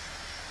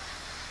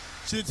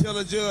 She tell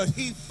the judge,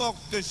 he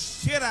fucked the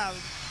shit out of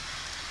me.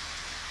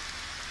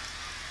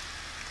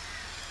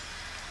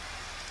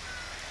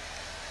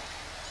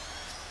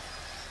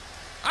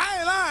 I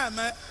ain't lying,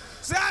 man.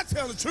 See, I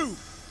tell the truth.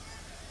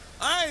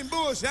 I ain't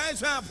bullshit. I ain't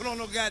trying to put on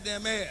no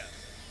goddamn ass.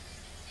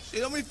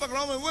 Shit, don't be fucking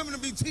around with women to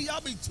be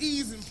y'all be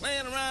teasing,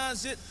 playing around,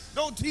 shit.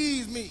 Don't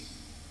tease me.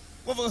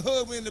 Motherfucker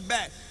hug me in the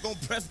back. Don't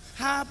press.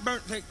 High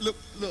burnt take. Look.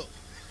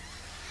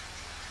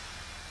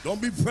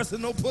 Don't be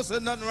pressing no pussy or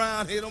nothing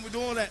around here. Don't be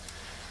doing that.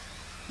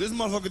 This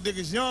motherfucker dick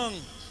is young,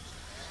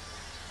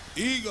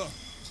 eager.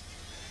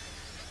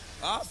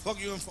 I'll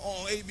fuck you on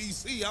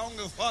ABC. I don't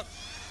give a fuck.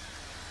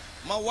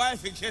 My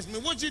wife can catch me.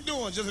 What you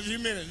doing? Just a few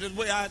minutes. Just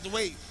wait. I have to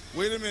wait.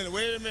 Wait a minute.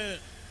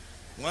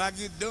 When I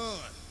get done,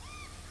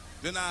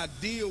 then I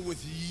deal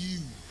with you.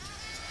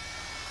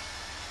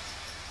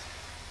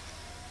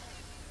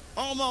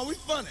 Oh, man, we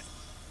funny.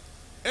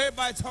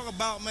 Everybody talk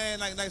about, man,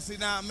 like see,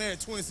 now I'm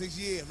married 26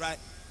 years, right?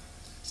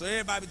 So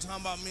everybody be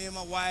talking about me and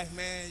my wife,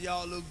 man,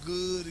 y'all look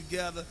good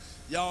together,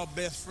 y'all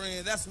best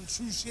friends. That's some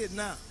true shit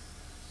now.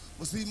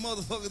 But see,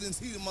 motherfucker didn't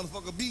see the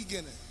motherfucker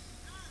beginning.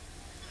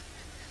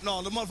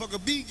 No, the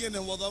motherfucker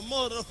beginning was a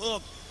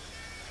motherfucker.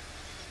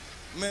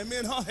 Man, me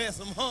and her had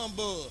some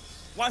humbug.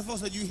 Wife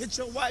said, you hit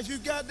your wife, you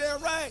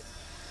goddamn right.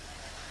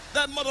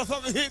 That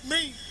motherfucker hit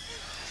me.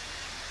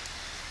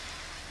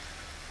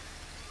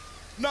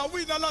 No,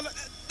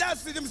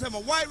 that's the difference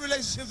between white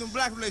relationships and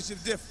black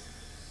relationships different.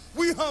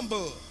 We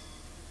humbug.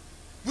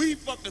 We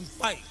fucking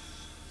fight.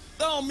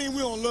 That don't mean we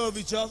don't love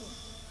each other.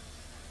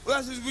 Well,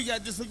 that's just we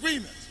got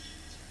disagreements.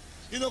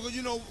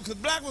 Cause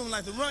black women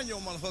like to run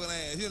your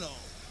motherfucking ass,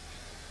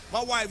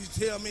 My wife used to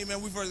tell me,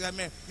 man, we first got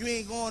married, you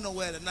ain't going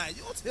nowhere tonight.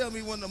 You don't tell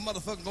me when the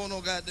motherfucker going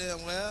no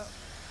goddamn well.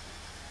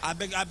 I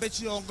bet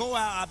you don't go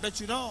out, I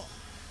bet you don't.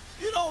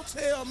 You don't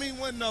tell me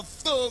when the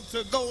fuck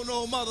to go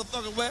no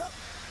motherfucking well.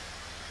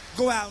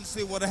 Go out and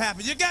see what'll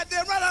happen. You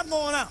goddamn right I'm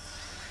going out.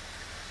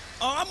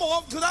 I'm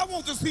off because I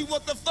want to see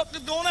what the fuck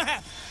is going to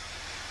happen.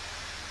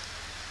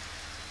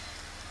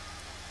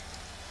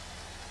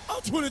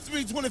 I'm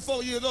 23,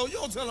 24 years old. You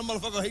don't tell a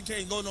motherfucker he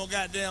can't go no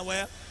goddamn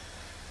well.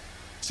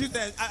 She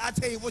said, I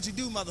tell you what you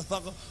do,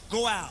 motherfucker.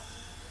 Go out.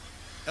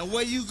 And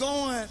where you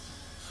going,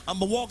 I'm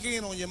going to walk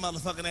in on your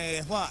motherfucking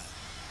ass. Why?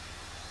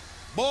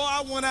 Boy,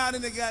 I went out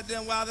in the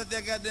goddamn wild at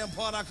that goddamn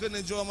part. I couldn't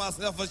enjoy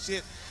myself for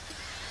shit.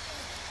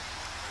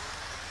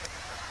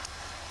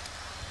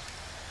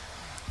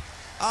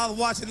 I was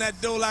watching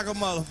that door like a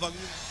motherfucker.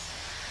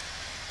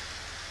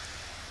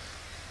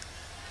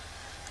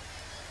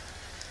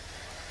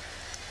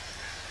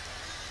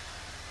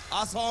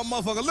 I saw a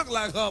motherfucker look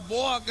like her,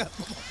 boy. I got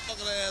my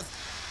motherfucking ass.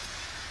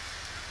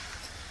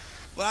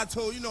 But I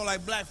told,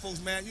 like black folks,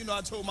 man,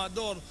 I told my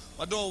daughter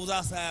was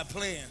outside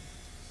playing.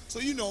 So,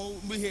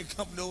 we had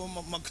company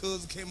over. My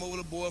cousin came over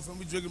with a boyfriend.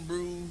 We drinking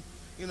brew,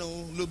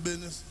 little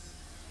business,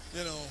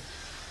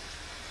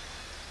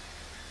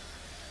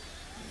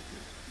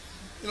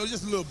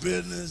 just a little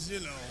business,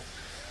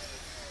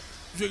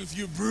 Drink a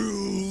few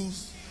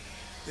brews,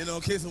 in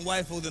case some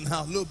white folks in the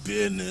house, little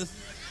business.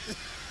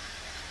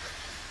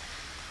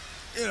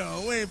 We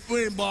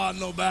ain't bothering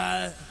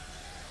nobody.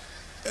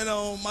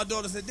 My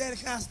daughter said, Daddy,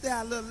 can I stay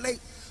out a little late?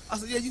 I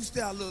said, yeah, you can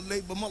stay out a little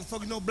late, but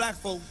motherfucker, black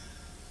folk,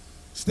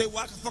 stay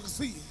where I can fucking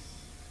see you.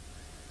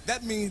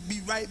 That means be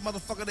right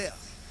motherfucker there.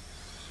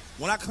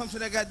 When I come to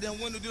that goddamn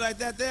window do like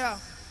that there,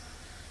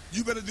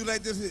 you better do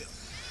like this here.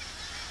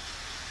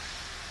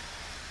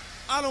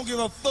 I don't give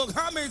a fuck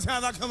how many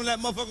times I come in that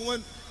motherfucking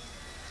window.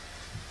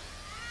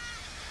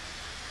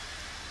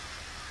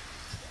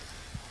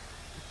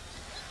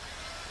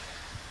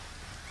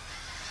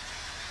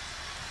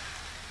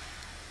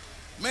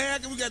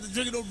 Man, we got to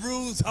drinking those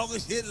brews, talking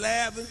shit,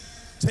 laughing,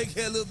 take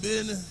care of a little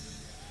business.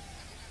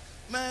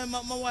 Man,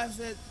 my wife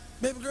said,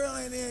 baby girl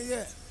ain't in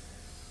yet.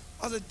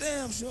 I said,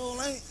 damn,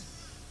 sure ain't.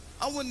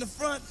 I went in the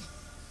front,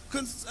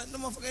 the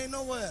motherfucker ain't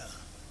nowhere.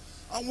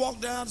 I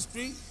walked down the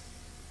street,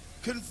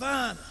 couldn't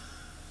find her.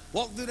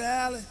 Walked through the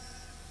alley,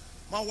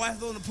 my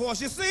wife on the porch.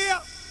 You see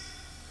her?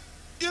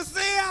 You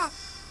see her?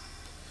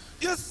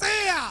 You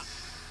see her?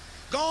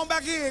 Going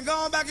back in,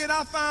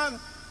 I find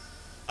her.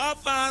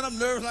 I'm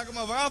nervous like a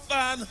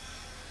motherfucker.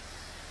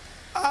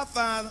 I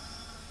find her.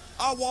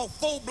 I walk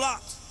 4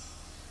 blocks.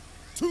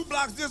 2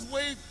 blocks this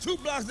way, 2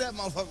 blocks that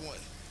motherfucking way.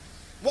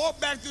 Walk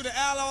back through the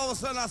alley, all of a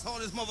sudden I saw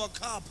this motherfucker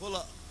car pull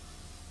up.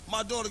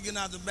 My daughter getting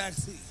out the back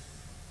seat.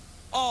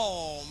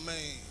 Oh,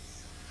 man.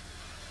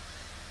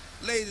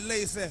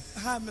 Lady said,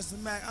 hi, Mr.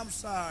 Mack, I'm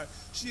sorry.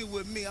 She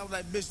with me. I was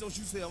like, bitch, don't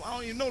you say, I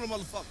don't even know the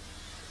motherfucker.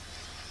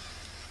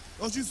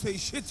 Don't you say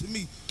shit to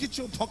me. Get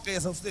your punk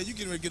ass upstairs. You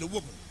getting ready to get a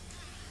whooping.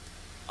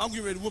 I'm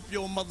getting ready to whoop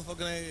your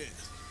motherfucking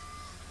ass.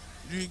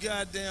 You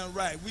goddamn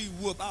right.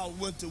 I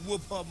went to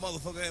whoop her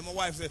motherfucking ass. My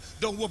wife said,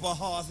 don't whoop her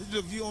hard. I said,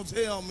 look, you don't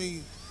tell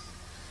me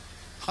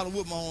how to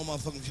whoop my own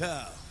motherfucking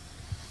child.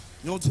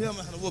 You don't tell me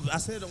how to whoop her. I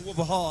said, don't whoop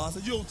her hard. I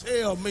said, you don't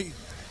tell me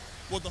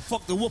what the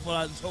fuck the whoop her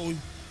I told you.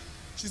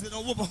 She said,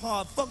 don't whoop her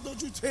hard. Fuck,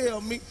 don't you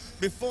tell me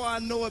before I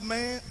know it,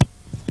 man.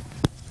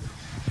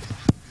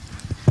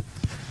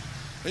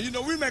 And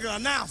we make an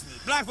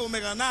announcement. Black folk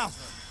make an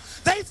announcement.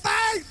 They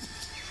fight!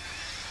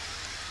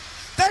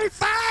 They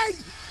fight!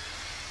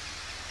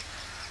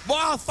 Boy,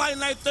 I was fighting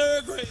like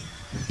 3rd grade.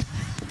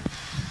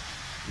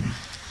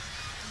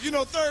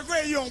 3rd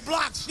grade, you don't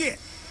block shit.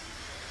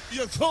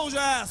 You close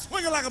your eyes,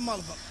 swinging like a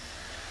motherfucker.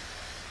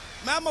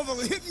 My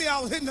motherfucker hit me, I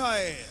was hitting her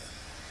ass.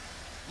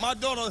 My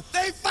daughter,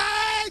 they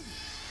fight!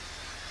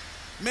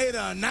 Made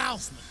an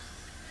announcement.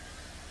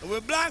 And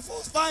when black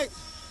folks fight,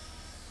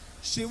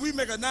 shit, we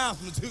make an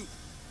announcement too.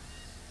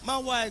 My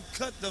wife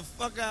cut the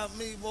fuck out of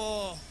me,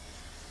 boy.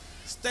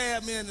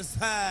 Stabbed me in the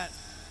side.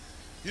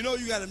 You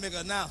gotta make an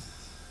announcement.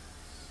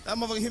 That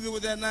motherfucker hit me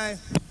with that knife.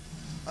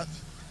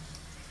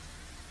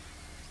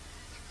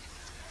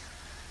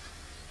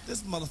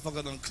 This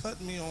motherfucker done cut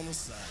me on the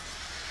side.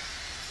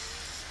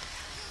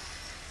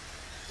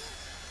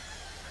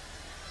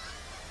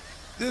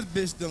 This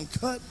bitch done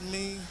cut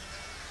me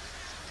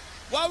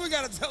Why we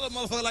gotta tell a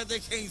motherfucker like they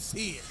can't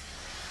see it?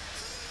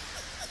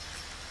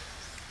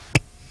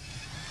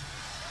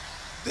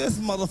 This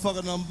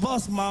motherfucker done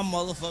bust my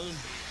motherfucking.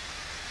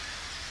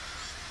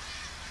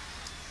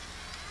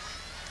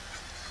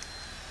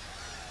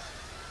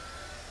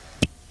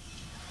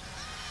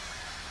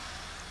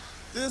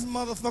 This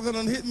motherfucker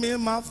done hit me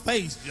in my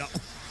face, y'all.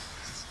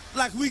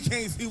 Like we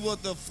can't see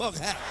what the fuck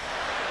happened.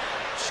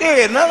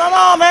 Shit, no,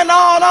 man,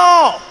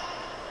 no.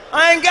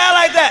 I ain't got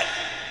like that.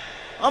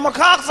 I'm a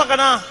cocksucker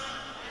now.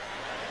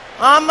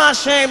 I'm not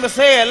ashamed to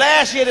say it.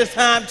 Last year this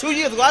time, 2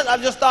 years ago, I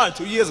just started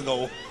 2 years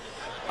ago.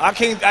 I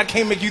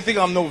can't make you think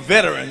I'm no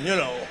veteran, you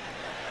know.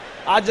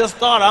 I just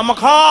started. I'm a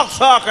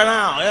cocksucker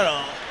now, you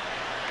know.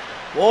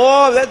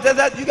 Boy,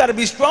 that you gotta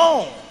be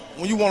strong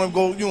when you wanna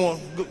go, you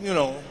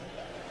know.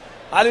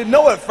 I didn't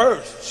know at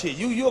first. Shit,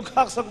 you a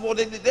cocksucker, boy,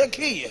 they'll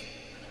kill you.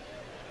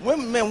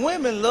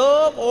 Women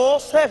love all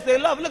sex. They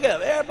love it. Look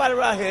at them. Everybody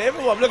around here,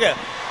 everyone, look at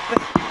them.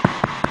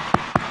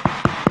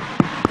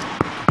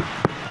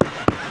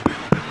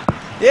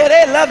 Yeah,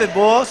 they love it,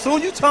 boy.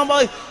 Soon you talking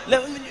about,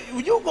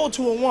 when you go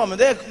to a woman,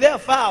 they'll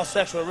file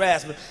sexual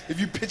harassment if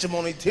you pitch them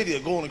on their titty or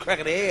go on the crack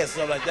of their ass,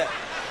 stuff like that.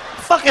 What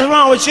the fuck is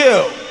wrong with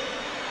you?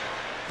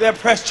 They'll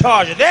press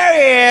charges. There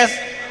he is.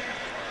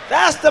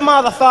 That's the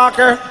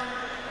motherfucker.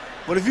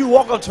 But if you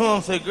walk up to him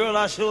and say, girl,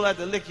 I sure like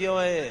to lick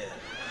your ass.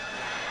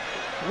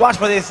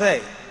 Watch what they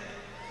say.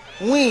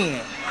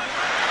 When?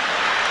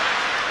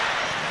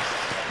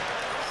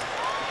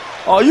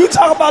 Oh, you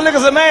talk about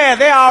niggas and man,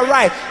 they all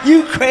right.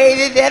 You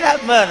crazy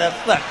that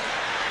motherfucker.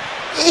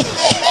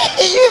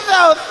 You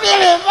so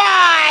silly,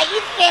 boy.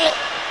 You silly.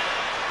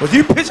 But if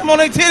you pitch them on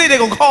their titty, they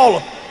gonna call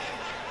them.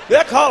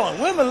 They're calling.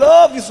 Women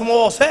love you some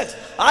more sex.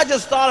 I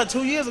just started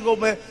 2 years ago,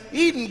 man.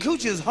 Eating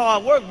coochie is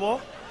hard work,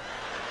 boy.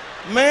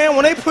 Man,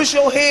 when they push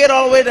your head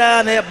all the way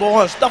down there,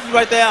 boy, and stuff you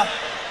right there,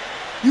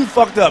 you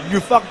fucked up.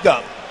 You fucked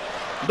up.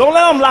 Don't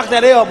let them lock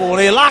that elbow. When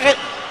they lock it,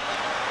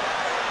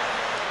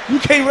 you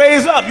can't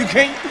raise up. You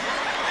can't.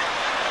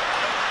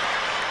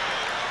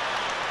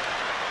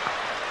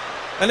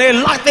 And they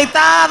lock their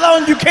thighs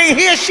on, you can't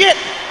hear shit.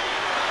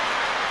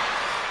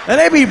 And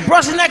they be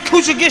brushing that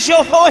coochie against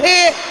your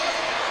forehead.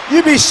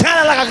 You be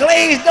shining like a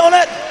glazed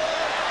donut.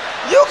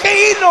 You can't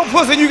eat no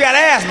pussy and you got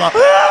asthma.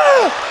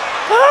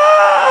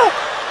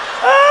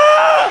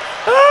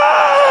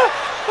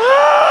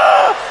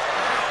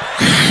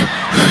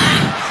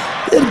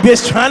 This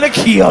bitch trying to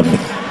kill me.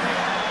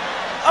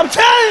 I'm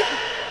telling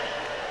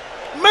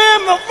you,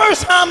 man, the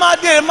first time I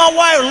did it, my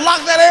wife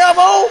locked that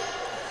elbow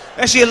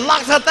and she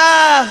locked her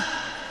thigh.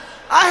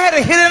 I had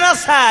to hit it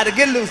outside to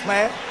get loose,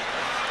 man.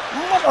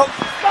 Motherfucker.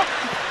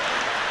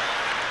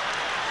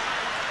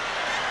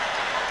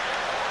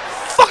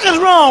 Fuck is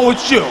wrong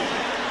with you?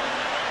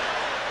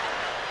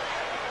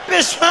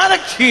 Bitch trying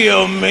to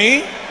kill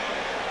me.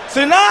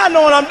 See, now I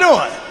know what I'm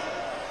doing.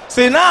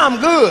 See, now I'm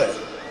good.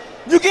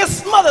 You get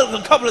smothered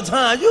a couple of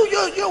times. You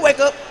wake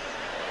up.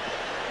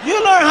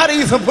 You learn how to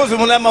eat some pussy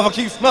when that motherfucker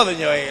keeps smothering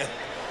your ass.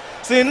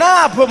 See,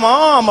 now I put my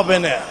arm up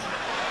in there.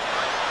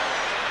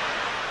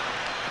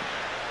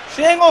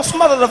 She ain't gonna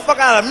smother the fuck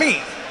out of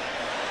me.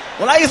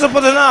 When I used to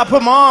put it now, I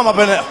put my arm up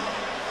in there.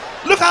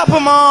 Look how I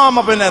put my arm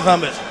up in there, some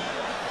bitch.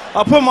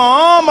 I put my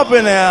arm up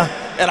in there,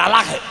 and I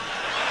lock it.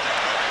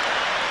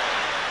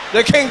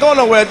 They can't go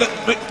nowhere.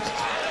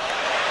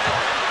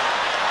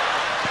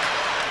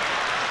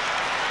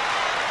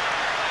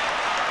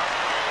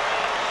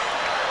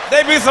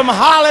 They be some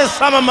hollering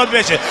some of my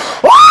bitches.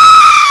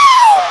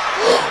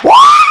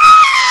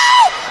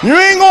 You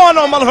ain't going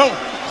no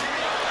motherfucker.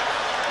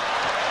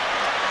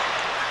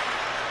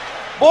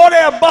 Boy,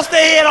 they'll bust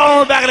their head all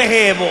on the back of their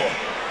head, boy.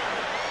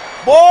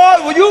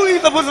 Boy, when you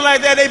eat the pussy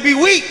like that, they be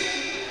weak.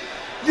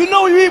 You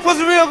know when you eat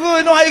pussy real good,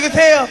 you know how you can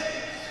tell?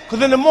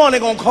 Because in the morning, they're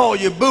going to call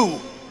you boo.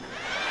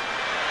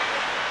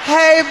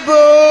 Hey,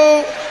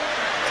 boo.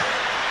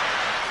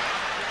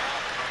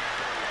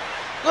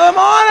 Good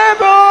morning,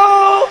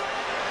 boo.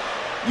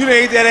 You done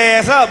ate that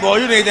ass up, boy.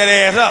 You done ate that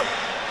ass up.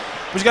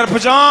 But you got to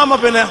put your arm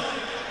up in there.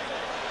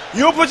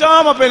 You don't put your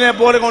arm up in there,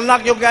 boy, they're going to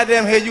knock your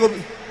goddamn head. You gonna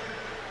be...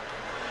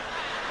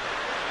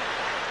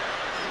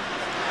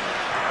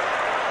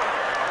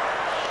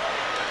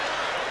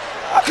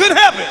 I couldn't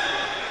help it.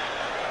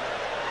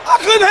 I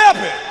couldn't help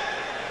it.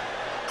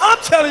 I'm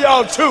telling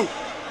y'all the truth.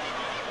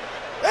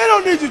 They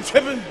don't need you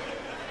tripping.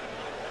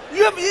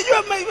 You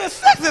ever made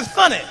sex is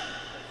funny.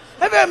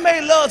 Have you ever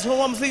made love to a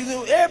woman? See,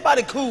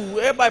 everybody cool.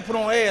 Everybody put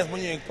on ass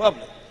when you're in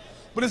public.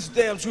 But it's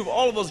the damn truth.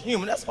 All of us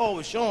human. That's all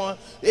we're showing.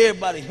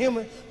 Everybody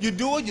human. You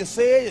do it, you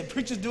say it, your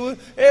preachers do it.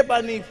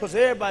 Everybody needs pussy.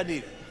 Everybody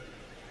needs it.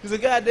 It's a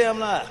goddamn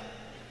lie.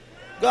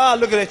 God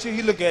looking at you,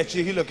 he look at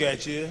you, he look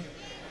at you.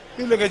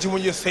 He look at you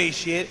when you say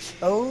shit.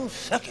 Oh,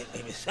 suck it,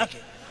 baby, suck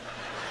it.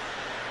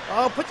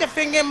 Oh, put your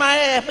finger in my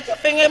ass, put your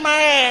finger in my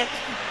ass.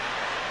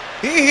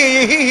 He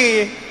hear you, he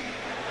hear you.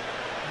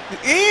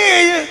 He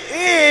hear you, he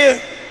hear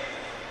you.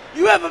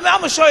 You ever, I'm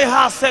gonna show you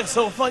how sex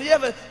so fun. You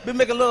ever been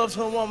making love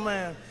to a woman,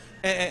 man,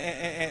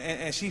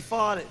 and she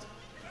farted?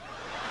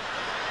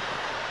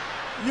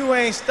 You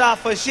ain't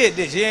stopped for shit,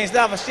 did you? You ain't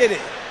stopped for shit, did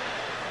you?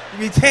 You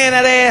be tearing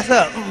that ass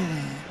up.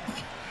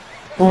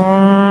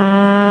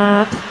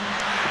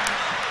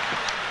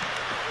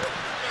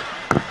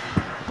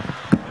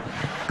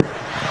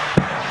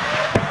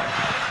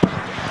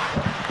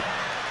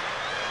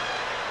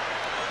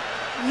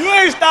 You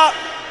ain't stop.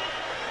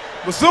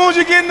 But as soon as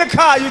you get in the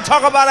car, you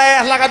talk about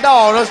ass like a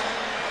dog.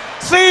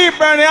 See,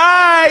 Bernie, all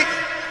right.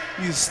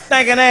 You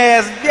stinking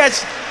ass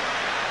bitch.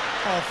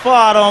 Don't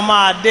fart on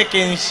my dick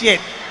and shit.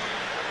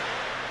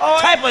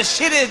 What type of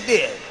shit is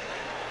this?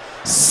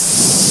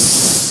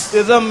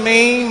 Is a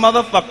mean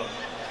motherfucker.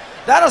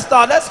 That'll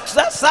start, that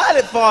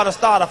silent fart to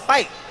start a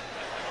fight.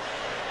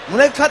 When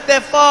they cut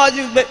that fart,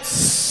 you bet.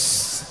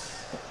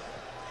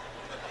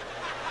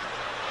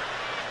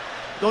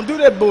 Don't do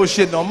that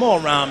bullshit no more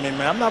around me,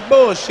 man. I'm not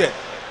bullshit.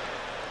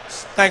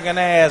 Stinking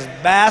ass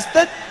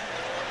bastard.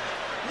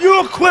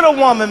 You'll quit a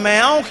woman,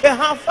 man. I don't care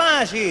how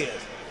fine she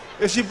is.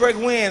 If she break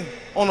wind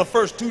on the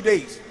first 2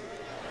 dates.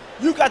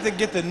 You got to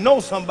get to know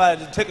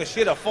somebody to take a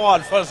shit or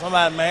fart in front of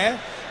somebody, man.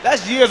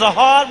 That's years of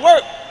hard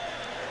work.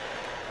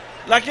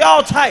 Like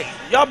y'all tight.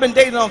 Y'all been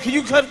dating on. Can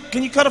you cut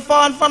a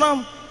fart in front of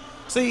them?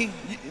 See,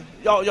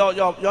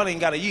 y'all ain't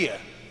got a year.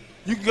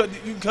 You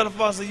can cut a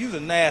fart and say, you's a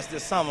nasty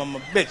son of a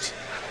bitch.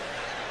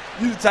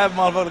 You the type of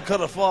motherfucker to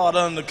cut a fart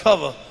under the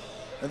cover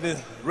and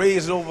then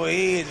raise it over her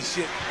head and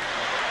shit.